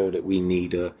I feel that we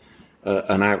need an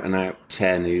out-and-out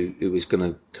 10 who is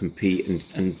going to compete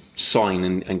and sign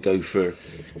and go for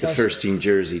the first team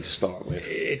jersey to start with.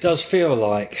 It does feel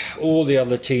like all the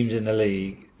other teams in the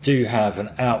league do have an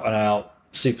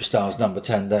out-and-out superstars number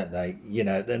 10, don't they?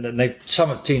 And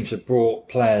some teams have brought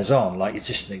players on, like it's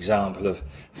just an example of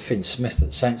Finn Smith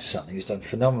at Saints or something, who's done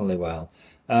phenomenally well.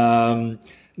 And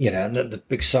the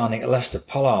big signing at Leicester,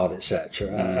 Pollard,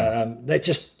 etc. They're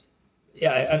just,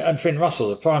 and Finn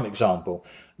Russell's a prime example.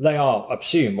 They are, I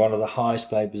presume, one of the highest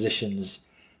paid positions,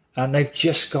 and they've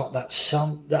just got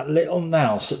that little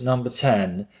nous at number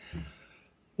 10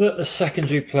 that the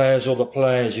secondary players or the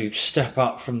players who step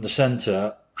up from the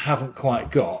centre haven't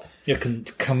quite got. You can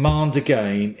command a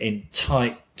game in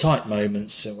tight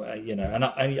moments, and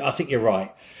I think you're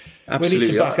right. Absolutely. We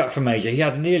need to back up from AJ. He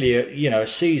had nearly a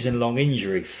season-long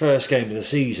injury, first game of the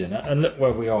season, and look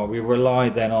where we are. We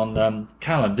relied then on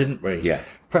Callum, didn't we? Yeah.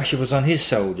 Pressure was on his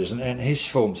shoulders, and his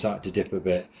form started to dip a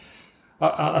bit.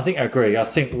 I think I agree. I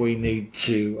think we need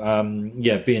to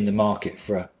be in the market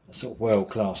for a sort of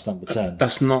world-class number 10.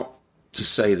 That's not to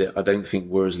say that I don't think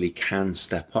Worsley can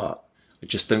step up. I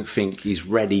just don't think he's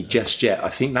ready just yet. I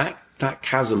think that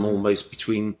chasm almost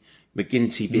between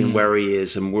McGinty being where he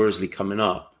is and Worsley coming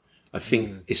up, I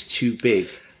think it's too big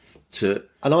to.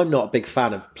 And I'm not a big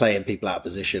fan of playing people out of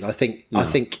position. I think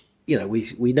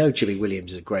we know Jimmy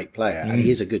Williams is a great player and he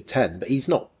is a good 10, but he's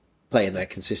not playing there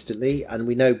consistently. And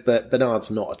we know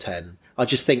Bernard's not a 10. I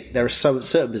just think there are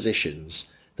certain positions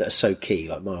that are so key,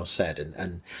 like Miles said,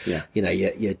 and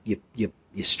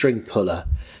your string puller,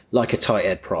 like a tight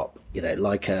head prop,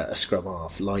 like a scrum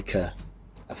half, like a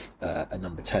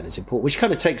number 10 is important, which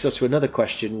kind of takes us to another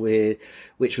question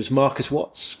which was Marcus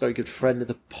Watts, very good friend of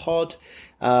the pod.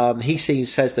 He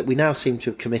says that we now seem to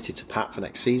have committed to Pat for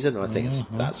next season, and I think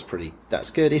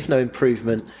that's good. If no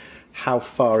improvement, how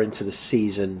far into the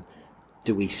season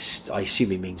do we, I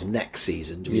assume he means next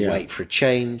season, do we wait for a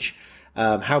change?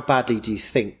 How badly do you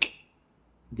think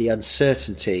the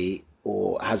uncertainty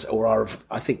I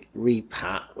think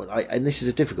Pat, and this is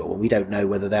a difficult one, we don't know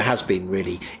whether there has been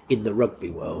really in the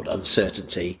rugby world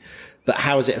uncertainty, but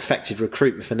how has it affected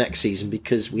recruitment for next season?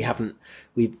 Because we've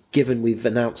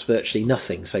announced virtually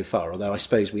nothing so far, although I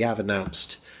suppose we have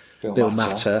announced Bill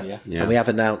Matter. And we have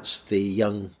announced the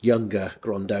younger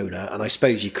Grondona, and I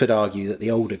suppose you could argue that the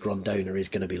older Grondona is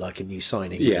going to be like a new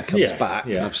signing when he comes back.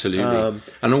 Yeah, absolutely.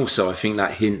 And also I think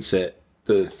that hints at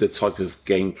the type of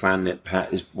game plan that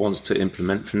Pat wants to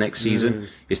implement for next season.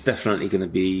 It's definitely going to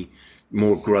be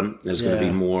more grunt. There's going to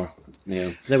be more.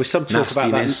 There was some talk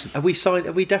nastiness. about that.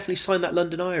 Have we definitely signed that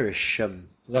London Irish prop?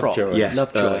 Lovejoy. Yes.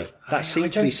 Lovejoy. That seems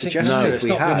to be suggested. No, it's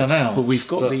we not had. been announced. But we've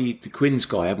got the Quins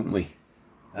guy, haven't we?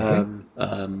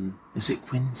 Is it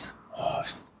Quins?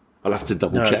 I'll have to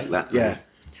double check that. Yeah.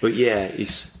 But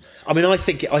he's. I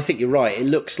think you're right. It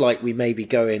looks like we may be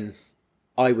going,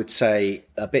 I would say,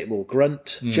 a bit more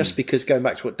grunt, just because, going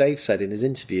back to what Dave said in his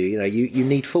interview, you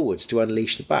need forwards to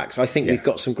unleash the backs. I think we've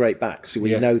got some great backs.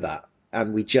 We know that.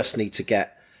 And we just need to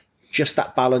get just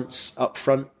that balance up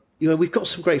front. We've got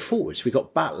some great forwards. We've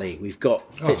got Batley. We've got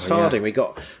Fitzharding. We've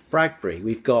got Bradbury.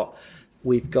 We've got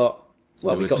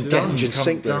Genge and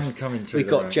Sinclair. We've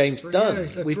got James Dunn.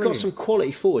 We've got some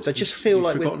quality forwards. I just feel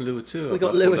like we've got Luatua. We've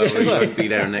got Luatua. He won't be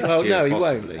there next year. No, he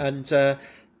possibly. won't. And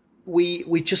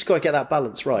we just got to get that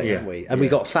balance right, haven't we? And we've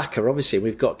got Thacker, obviously, and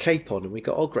we've got Capon, and we've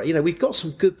got Ogre. We've got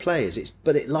some good players.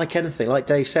 But like anything, like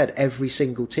Dave said, every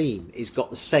single team has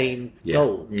got the same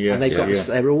goal, and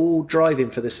they're all driving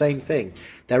for the same thing.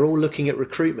 They're all looking at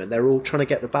recruitment. They're all trying to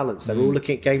get the balance. They're all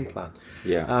looking at game plan.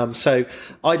 Yeah. So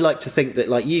I'd like to think that,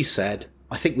 like you said,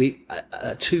 I think we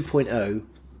 2.0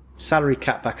 salary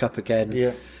cap back up again.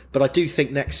 Yeah. But I do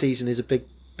think next season is a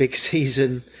big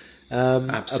season.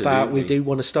 Absolutely. We do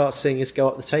want to start seeing us go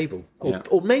up the table,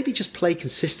 or maybe just play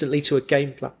consistently to a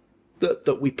game plan.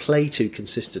 that we play to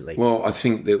consistently? Well, I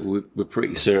think that we're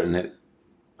pretty certain that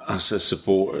us as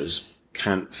supporters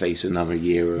can't face another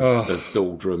year of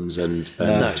doldrums and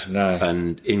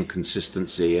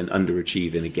inconsistency and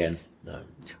underachieving again. No.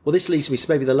 Well, this leads me to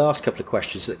maybe the last couple of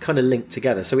questions that kind of link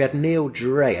together. So we had Neil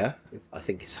Dreyer, I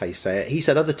think is how you say it. He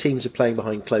said, other teams are playing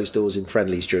behind closed doors in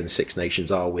friendlies during the Six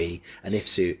Nations, are we? And if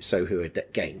so, who are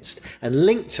against? And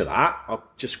linked to that, I'll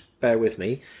just bear with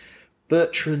me,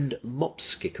 Bertrand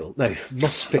Mospicle.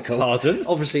 Pardon?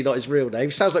 Obviously not his real name.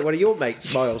 Sounds like one of your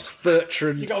mates, Miles.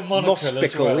 Bertrand You got a monocle Mospicle,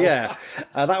 as well. yeah.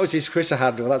 That was his Twitter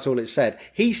handle. That's all it said.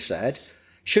 He said,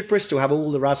 should Bristol have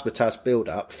all the razzmatazz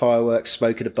build-up, fireworks,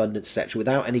 smoke and abundance, etc.,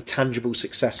 without any tangible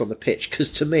success on the pitch?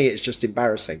 Because to me, it's just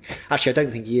embarrassing. Actually, I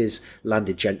don't think he is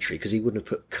landed gentry, because he wouldn't have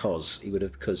put cos. He would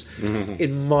have, because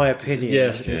in my opinion,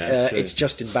 it's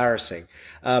just embarrassing.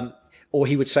 Or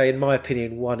he would say, in my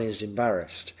opinion, one is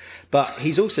embarrassed. But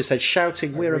he's also said,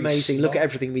 shouting, we're amazing, look at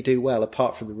everything we do well,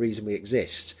 apart from the reason we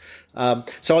exist. So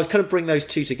I was kind of bring those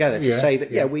two together to say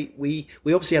that, we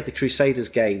obviously had the Crusaders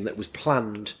game that was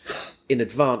planned in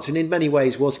advance, and in many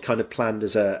ways was kind of planned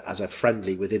as a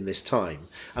friendly within this time.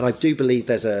 And I do believe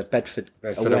there's a Bedford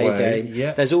away game.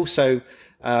 Yeah. There's also,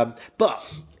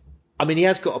 but, I mean, he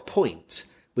has got a point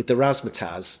with the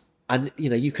razzmatazz. And,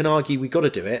 you can argue we got to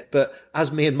do it, but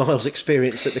as me and Miles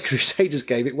experienced at the Crusaders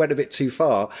game, it went a bit too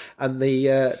far. And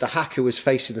the hacker was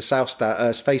facing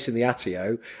the facing the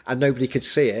Attio, and nobody could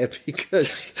see it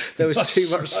because there was too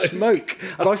much smoke.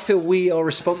 And I feel we are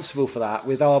responsible for that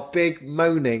with our big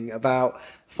moaning about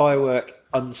firework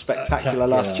unspectacular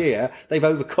last year. They've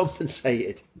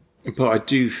overcompensated. But I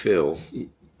do feel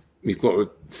we've got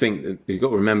to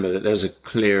remember that there's a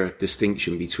clear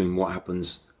distinction between what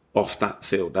happens off that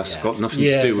field. That's got nothing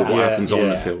to do with what happens on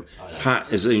the field. Pat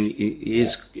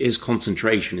his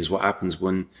concentration is what happens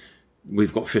when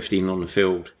we've got 15 on the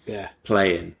field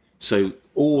playing. So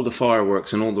all the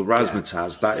fireworks and all the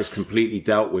razzmatazz, that is completely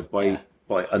dealt with by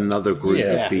another group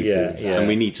of people, and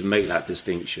we need to make that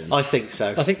distinction. I think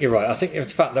so. I think you're right. I think the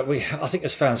fact that I think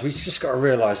as fans, we've just got to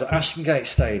realise that Ashton Gate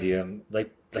Stadium, they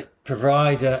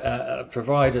provide a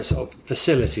sort of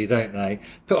facility, don't they?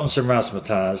 Put on some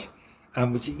razzmatazz.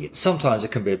 And sometimes there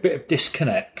can be a bit of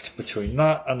disconnect between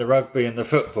that and the rugby and the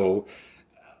football,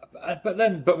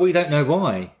 but we don't know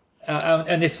why.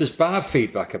 And if there's bad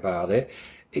feedback about it,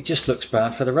 it just looks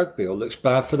bad for the rugby or looks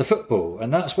bad for the football,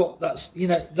 and that's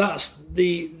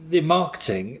the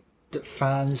marketing that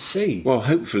fans see. Well,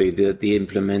 hopefully the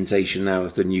implementation now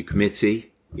of the new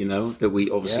committee, that we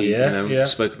obviously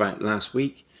spoke about last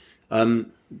week.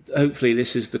 Hopefully,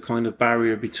 this is the kind of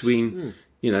barrier between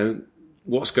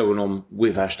what's going on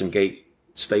with Ashton Gate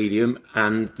Stadium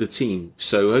and the team.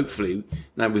 So hopefully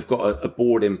now we've got a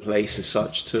board in place as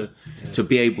such to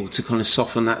be able to kind of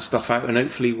soften that stuff out and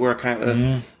hopefully work out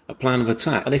a plan of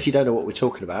attack. And if you don't know what we're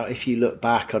talking about, if you look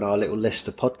back on our little list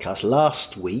of podcasts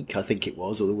last week, I think it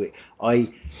was, or the week,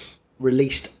 I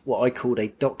released what I called a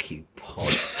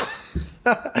docu-pod.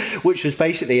 Which was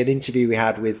basically an interview we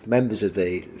had with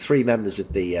three members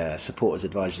of the Supporters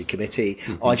Advisory Committee.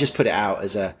 Mm-hmm. I just put it out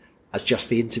as just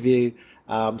the interview.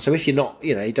 So if you're not,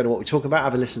 you don't know what we're talking about,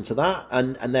 have a listen to that.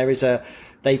 And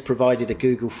they've provided a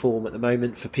Google form at the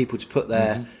moment for people to put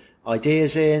their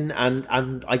ideas in.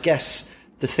 And I guess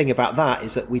the thing about that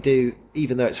is that we do,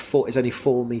 even though it's only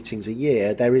 4 meetings a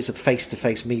year, there is a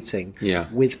face-to-face meeting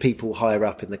with people higher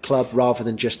up in the club rather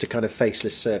than just a kind of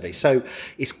faceless survey. So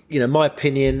it's, my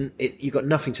opinion, you've got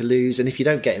nothing to lose. And if you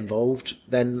don't get involved,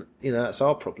 then, that's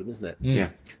our problem, isn't it? Yeah,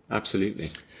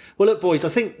 absolutely. Well, look, boys, I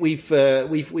think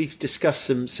we've discussed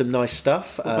some nice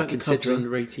stuff. Considering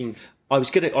under 18s, I was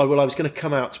going to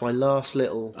come out to my last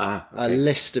little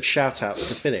list of shout outs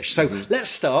to finish. So let's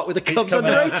start with the Cubs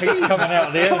under 18s. He's coming out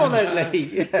at the end. Come on then,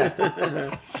 Lee.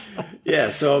 Yeah.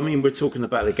 So I mean, we're talking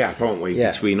about the gap, aren't we,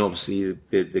 between obviously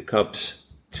the Cubs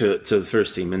to the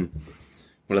first team, and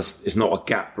well, it's not a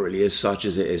gap really as such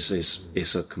as it is.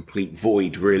 It's a complete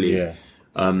void, really. Yeah.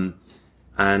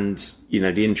 And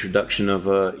the introduction of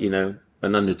an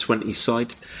under 20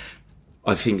 side,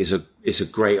 I think is a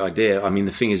great idea. I mean,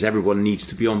 the thing is, everyone needs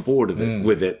to be on board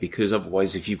with it, because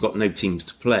otherwise, if you've got no teams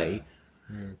to play,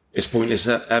 it's pointless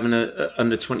having an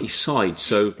under 20 side.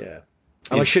 So,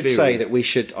 and I should say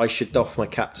that I should doff my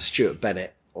cap to Stuart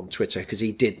Bennett on Twitter, because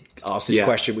he did ask this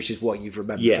question, which is what you've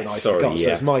remembered, and I forgot. So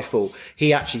it's my fault.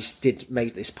 He actually did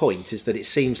make this point: is that it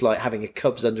seems like having a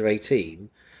Cubs under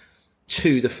 18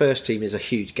 to the first team is a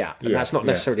huge gap, and that's not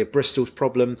necessarily a Bristol's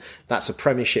problem. That's a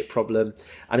Premiership problem,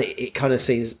 and it kind of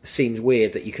seems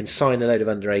weird that you can sign a load of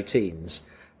under 18s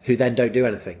who then don't do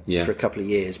anything for a couple of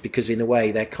years, because in a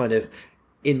way they're kind of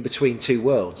in between two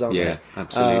worlds, aren't they? Yeah,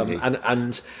 absolutely.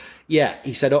 And yeah,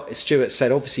 he said, Stuart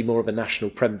said, obviously more of a national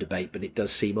Prem debate, but it does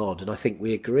seem odd. And I think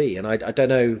we agree. And I don't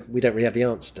know, we don't really have the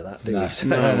answer to that, do we? So,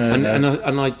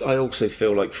 I also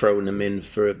feel like throwing them in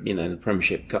for, the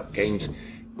Premiership Cup games,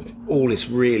 all it's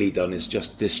really done is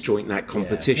just disjoint that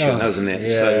competition, hasn't it? Yeah,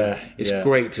 so it's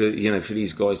great to, for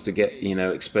these guys to get,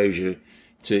 exposure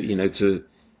to, to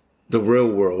the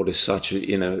real world as such,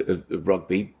 of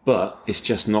rugby, but it's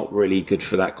just not really good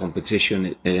for that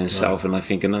competition in itself. And I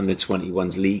think an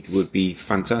under-21s league would be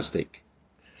fantastic.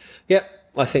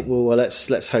 Yep, I think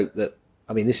let's hope that.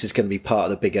 I mean, this is going to be part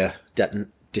of the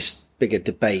bigger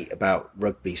debate about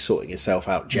rugby sorting itself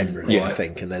out generally. I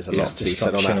think, and there's a lot to be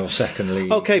said on that. Second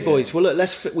league. Okay, boys. Well,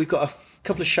 look, we've got a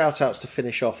couple of shout outs to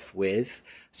finish off with.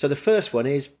 So the first one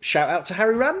is shout out to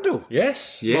Harry Randall.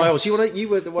 Yes. Miles, you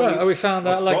were the one. Well, we found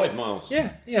out Miles.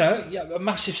 Yeah, a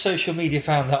massive social media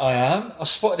fan that I am. I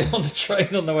spotted him on the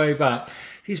train on the way back.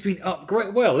 He's been up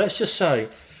great. Well, let's just say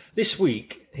this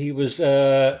week he was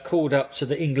called up to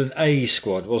the England A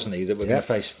squad, wasn't he? That we're going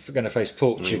to face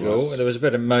Portugal. There was a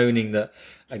bit of moaning that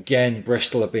again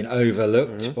Bristol have been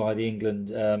overlooked by the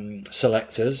England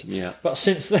selectors. Yeah. But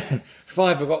since then,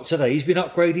 5 o'clock today, he's been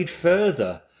upgraded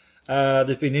further.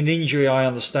 There's been an injury, I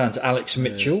understand, to Alex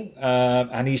Mitchell,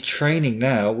 and he's training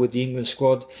now with the England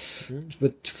squad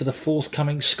for the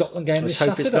forthcoming Scotland game this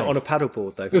Saturday. It's not on a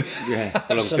paddleboard, though. Yeah, well,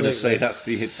 I was going to say that's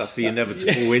the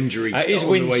inevitable injury. It is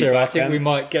winter. I think we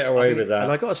might get away with that.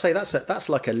 And I got to say, that's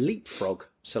like a leapfrog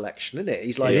selection, isn't it?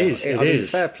 He's like, it is.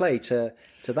 Fair play to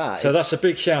that. So that's a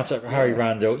big shout out for Harry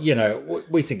Randall.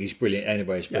 We think he's brilliant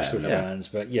anyway as Bristol fans,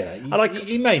 but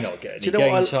he may not get any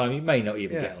game time. He may not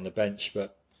even get on the bench,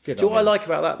 but. Do you know what I like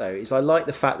about that, though, is I like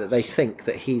the fact that they think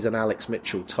that he's an Alex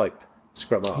Mitchell type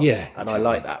scrum half. Yeah. And I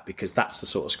like that because that's the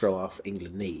sort of scrum half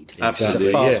England need. Absolutely.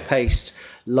 He's a fast-paced,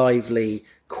 lively,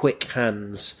 quick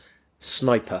hands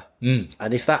sniper. And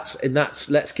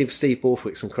let's give Steve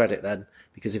Borthwick some credit then,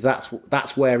 because if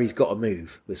that's where he's got to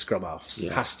move with scrum halves.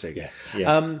 Has to.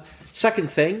 Yeah. Second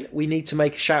thing, we need to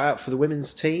make a shout out for the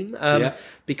women's team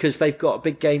because they've got a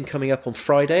big game coming up on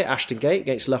Friday at Ashton Gate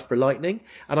against Loughborough Lightning.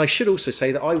 And I should also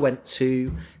say that I went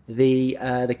to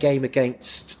the game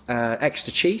against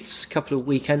Exeter Chiefs a couple of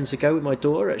weekends ago with my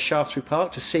daughter at Shaftesbury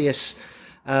Park to see us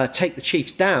take the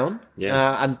Chiefs down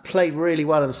and play really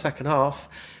well in the second half.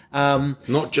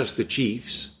 Not just the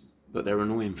Chiefs, but they're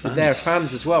annoying fans. They're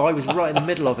fans as well. I was right in the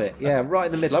middle of it. Yeah, right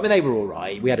in the middle. I mean, they were all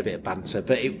right. We had a bit of banter,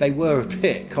 but they were a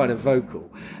bit kind of vocal.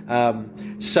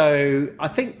 So I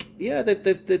think,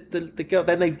 the girl.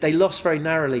 Then they lost very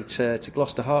narrowly to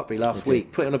Gloucester Hartbury last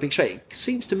week, putting on a big show. It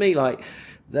seems to me like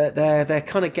they're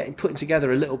kind of putting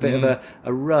together a little bit of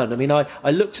a run. I mean,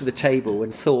 I looked at the table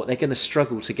and thought they're going to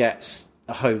struggle to get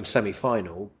a home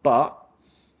semi-final, but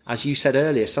as you said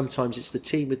earlier, sometimes it's the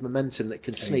team with momentum that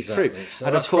can sneak through. So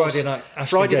and of course,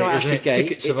 Friday night Ashton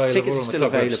Gate, tickets are still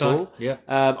available. Yeah.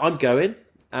 I'm going.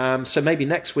 So maybe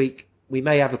next week, we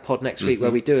may have a pod next week where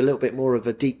we do a little bit more of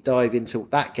a deep dive into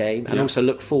that game and also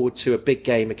look forward to a big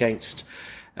game against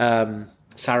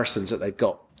Saracens that they've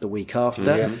got the week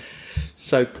after. Yeah.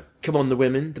 So come on,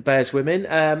 the Bears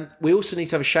women. We also need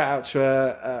to have a shout out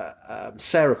to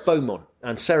Sarah Beaumont.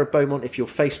 And Sarah Beaumont, if you're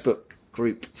Facebook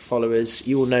group followers,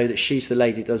 you will know that she's the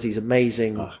lady that does these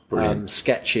amazing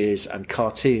sketches and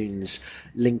cartoons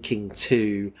linking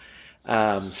to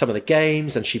some of the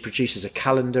games, and she produces a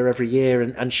calendar every year,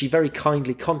 and she very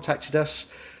kindly contacted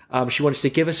us. She wanted to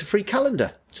give us a free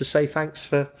calendar to say thanks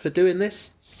for doing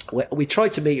this. We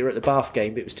tried to meet her at the Bath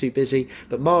game, but it was too busy,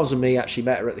 but Miles and me actually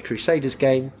met her at the Crusaders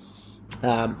game,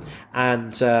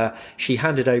 and she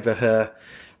handed over her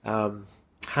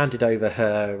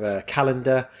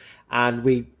calendar. And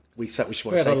we just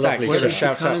want to say thanks. Where does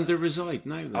the calendar reside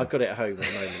now? I've got it at home at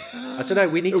the moment. I don't know.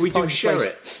 We need to we find do share place.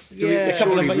 it.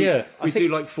 We do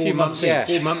like 4 months.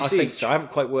 4 months. I think so. I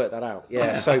haven't quite worked that out.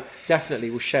 Yeah. So definitely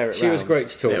we'll share it. She was great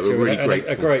to talk to. We're really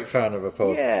grateful. A great fan of her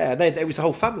pod. Yeah, and it was the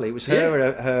whole family. It was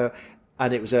her,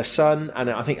 and it was her son, and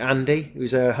I think Andy, who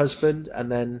was her husband, and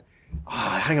then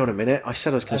hang on a minute. I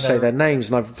said I was going to say their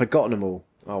names, and I've forgotten them all.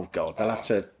 Oh God, they'll have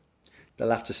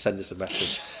to send us a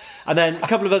message. And then a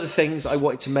couple of other things I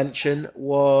wanted to mention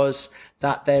was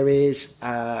that there is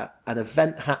an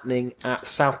event happening at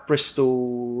South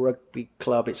Bristol Rugby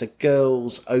Club. It's a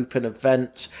girls' open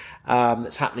event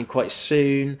that's happening quite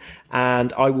soon.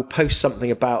 And I will post something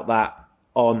about that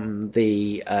on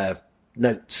the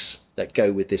notes that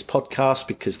go with this podcast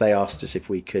because they asked us if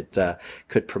we could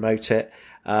promote it,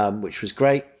 which was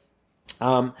great.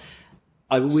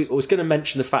 I was going to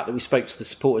mention the fact that we spoke to the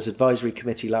Supporters Advisory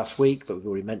Committee last week, but we've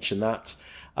already mentioned that.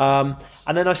 And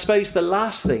then I suppose the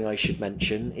last thing I should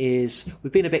mention is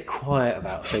we've been a bit quiet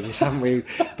about things, haven't we?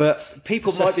 But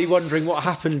people might be wondering what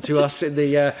happened to us in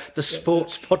the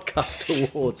Sports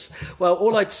Podcast Awards. Well,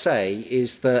 all I'd say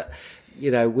is that,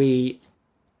 we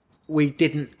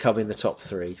didn't come in the top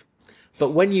 3.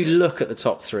 But when you look at the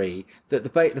top 3, the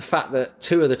fact that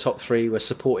 2 of the top 3 were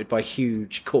supported by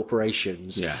huge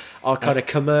corporations are kind of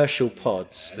commercial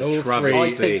pods. All 3,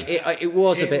 I think it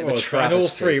was a bit of a travesty. And all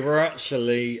 3 were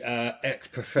actually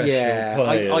ex-professional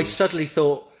players. I suddenly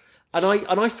thought, and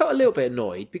I felt a little bit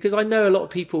annoyed because I know a lot of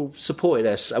people supported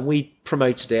us and we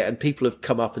promoted it, and people have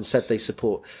come up and said they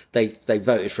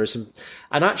voted for us. And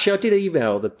actually, I did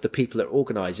email the people that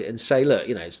organise it and say, look,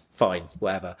 it's fine,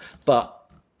 whatever, but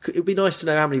it would be nice to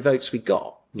know how many votes we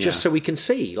got, just so we can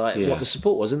see what the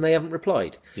support was, and they haven't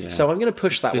replied. Yeah. So I'm going to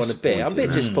push that one a bit. I'm a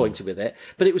bit disappointed with it,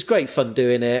 but it was great fun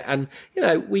doing it, and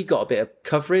we got a bit of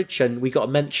coverage, and we got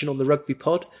a mention on the rugby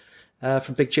pod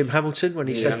from Big Jim Hamilton when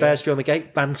he said Bears Beyond the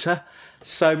Gate banter.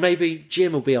 So maybe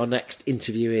Jim will be our next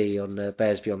interviewee on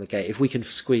Bears Beyond the Gate if we can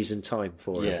squeeze in time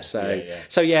for him.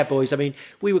 So yeah, boys. I mean,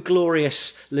 we were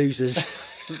glorious losers.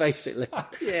 Basically,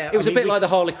 it was a bit like the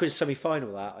Harlequins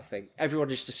semi-final. That I think everyone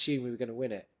just assumed we were going to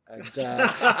win it, and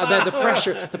then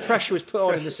the pressure was put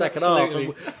on in the second half,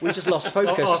 and we just lost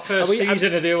focus. Our first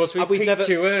season of the awards, we peaked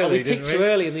too early. We peaked too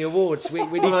early in the awards. We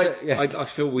need to. Yeah. I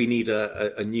feel we need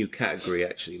a new category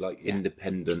actually, like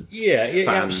independent.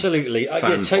 Absolutely.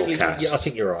 Totally. Yeah, I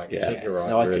think you're right. Yeah. I think you're right.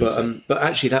 No, I think so. But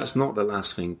actually, that's not the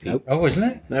last thing, Pete. Nope. Oh, isn't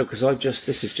it? No, because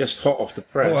this is just hot off the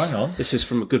press. Oh, hang on. This is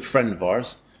from a good friend of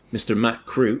ours, Mr. Matt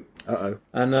Crute.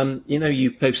 And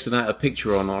you posted out a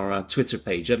picture on our Twitter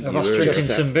page, haven't of you? us drinking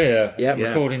some beer,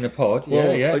 recording the pod.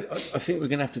 Well, I think we're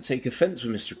going to have to take offence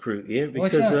with Mr. Crute here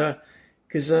because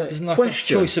doesn't like a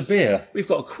choice of beer. We've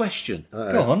got a question.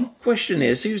 Go on. Question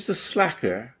is, who's the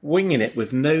slacker winging it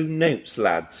with no notes,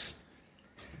 lads?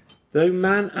 Though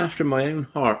man after my own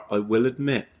heart, I will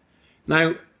admit.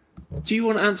 Now, do you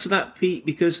want to answer that, Pete?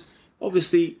 Because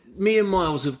obviously, me and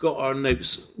Miles have got our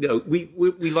notes. We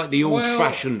like the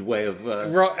old-fashioned way of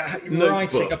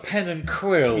writing a pen and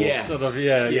quill. Yeah. Sort of.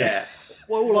 Yeah.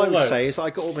 Well, all I would say is I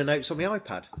got all my notes on my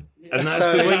iPad. And that's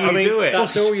the way you do it.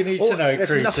 That's all you need to know,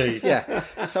 Crutey. Yeah.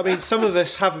 So, I mean, some of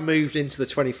us have moved into the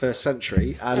 21st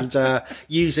century and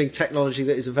using technology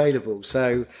that is available.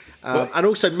 So, and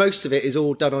also most of it is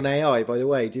all done on AI, by the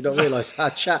way. Do you not realise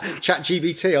that? Chat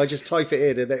GBT, I just type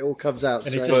it in and it all comes out.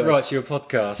 And it just writes you a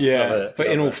podcast. Yeah. But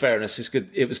in all fairness, it's good.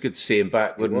 It was good to see him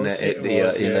back, wasn't it?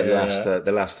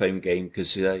 The last home game,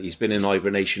 because he's been in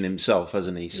hibernation himself,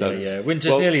 hasn't he? So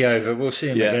winter's nearly over. We'll see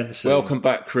him again soon. Welcome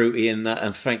back, Crutey,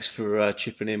 and thanks for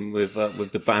chipping in with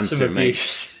the banter,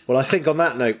 mate. Well, I think on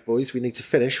that note, boys, we need to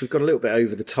finish. We've got a little bit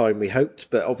over the time we hoped,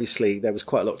 but obviously there was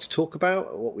quite a lot to talk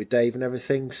about, what with Dave and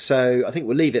everything. So I think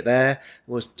we'll leave it there.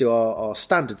 We'll do our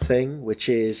standard thing, which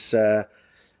is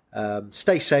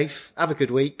stay safe, have a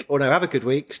good week,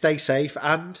 stay safe,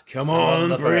 and come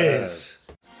on, Briz.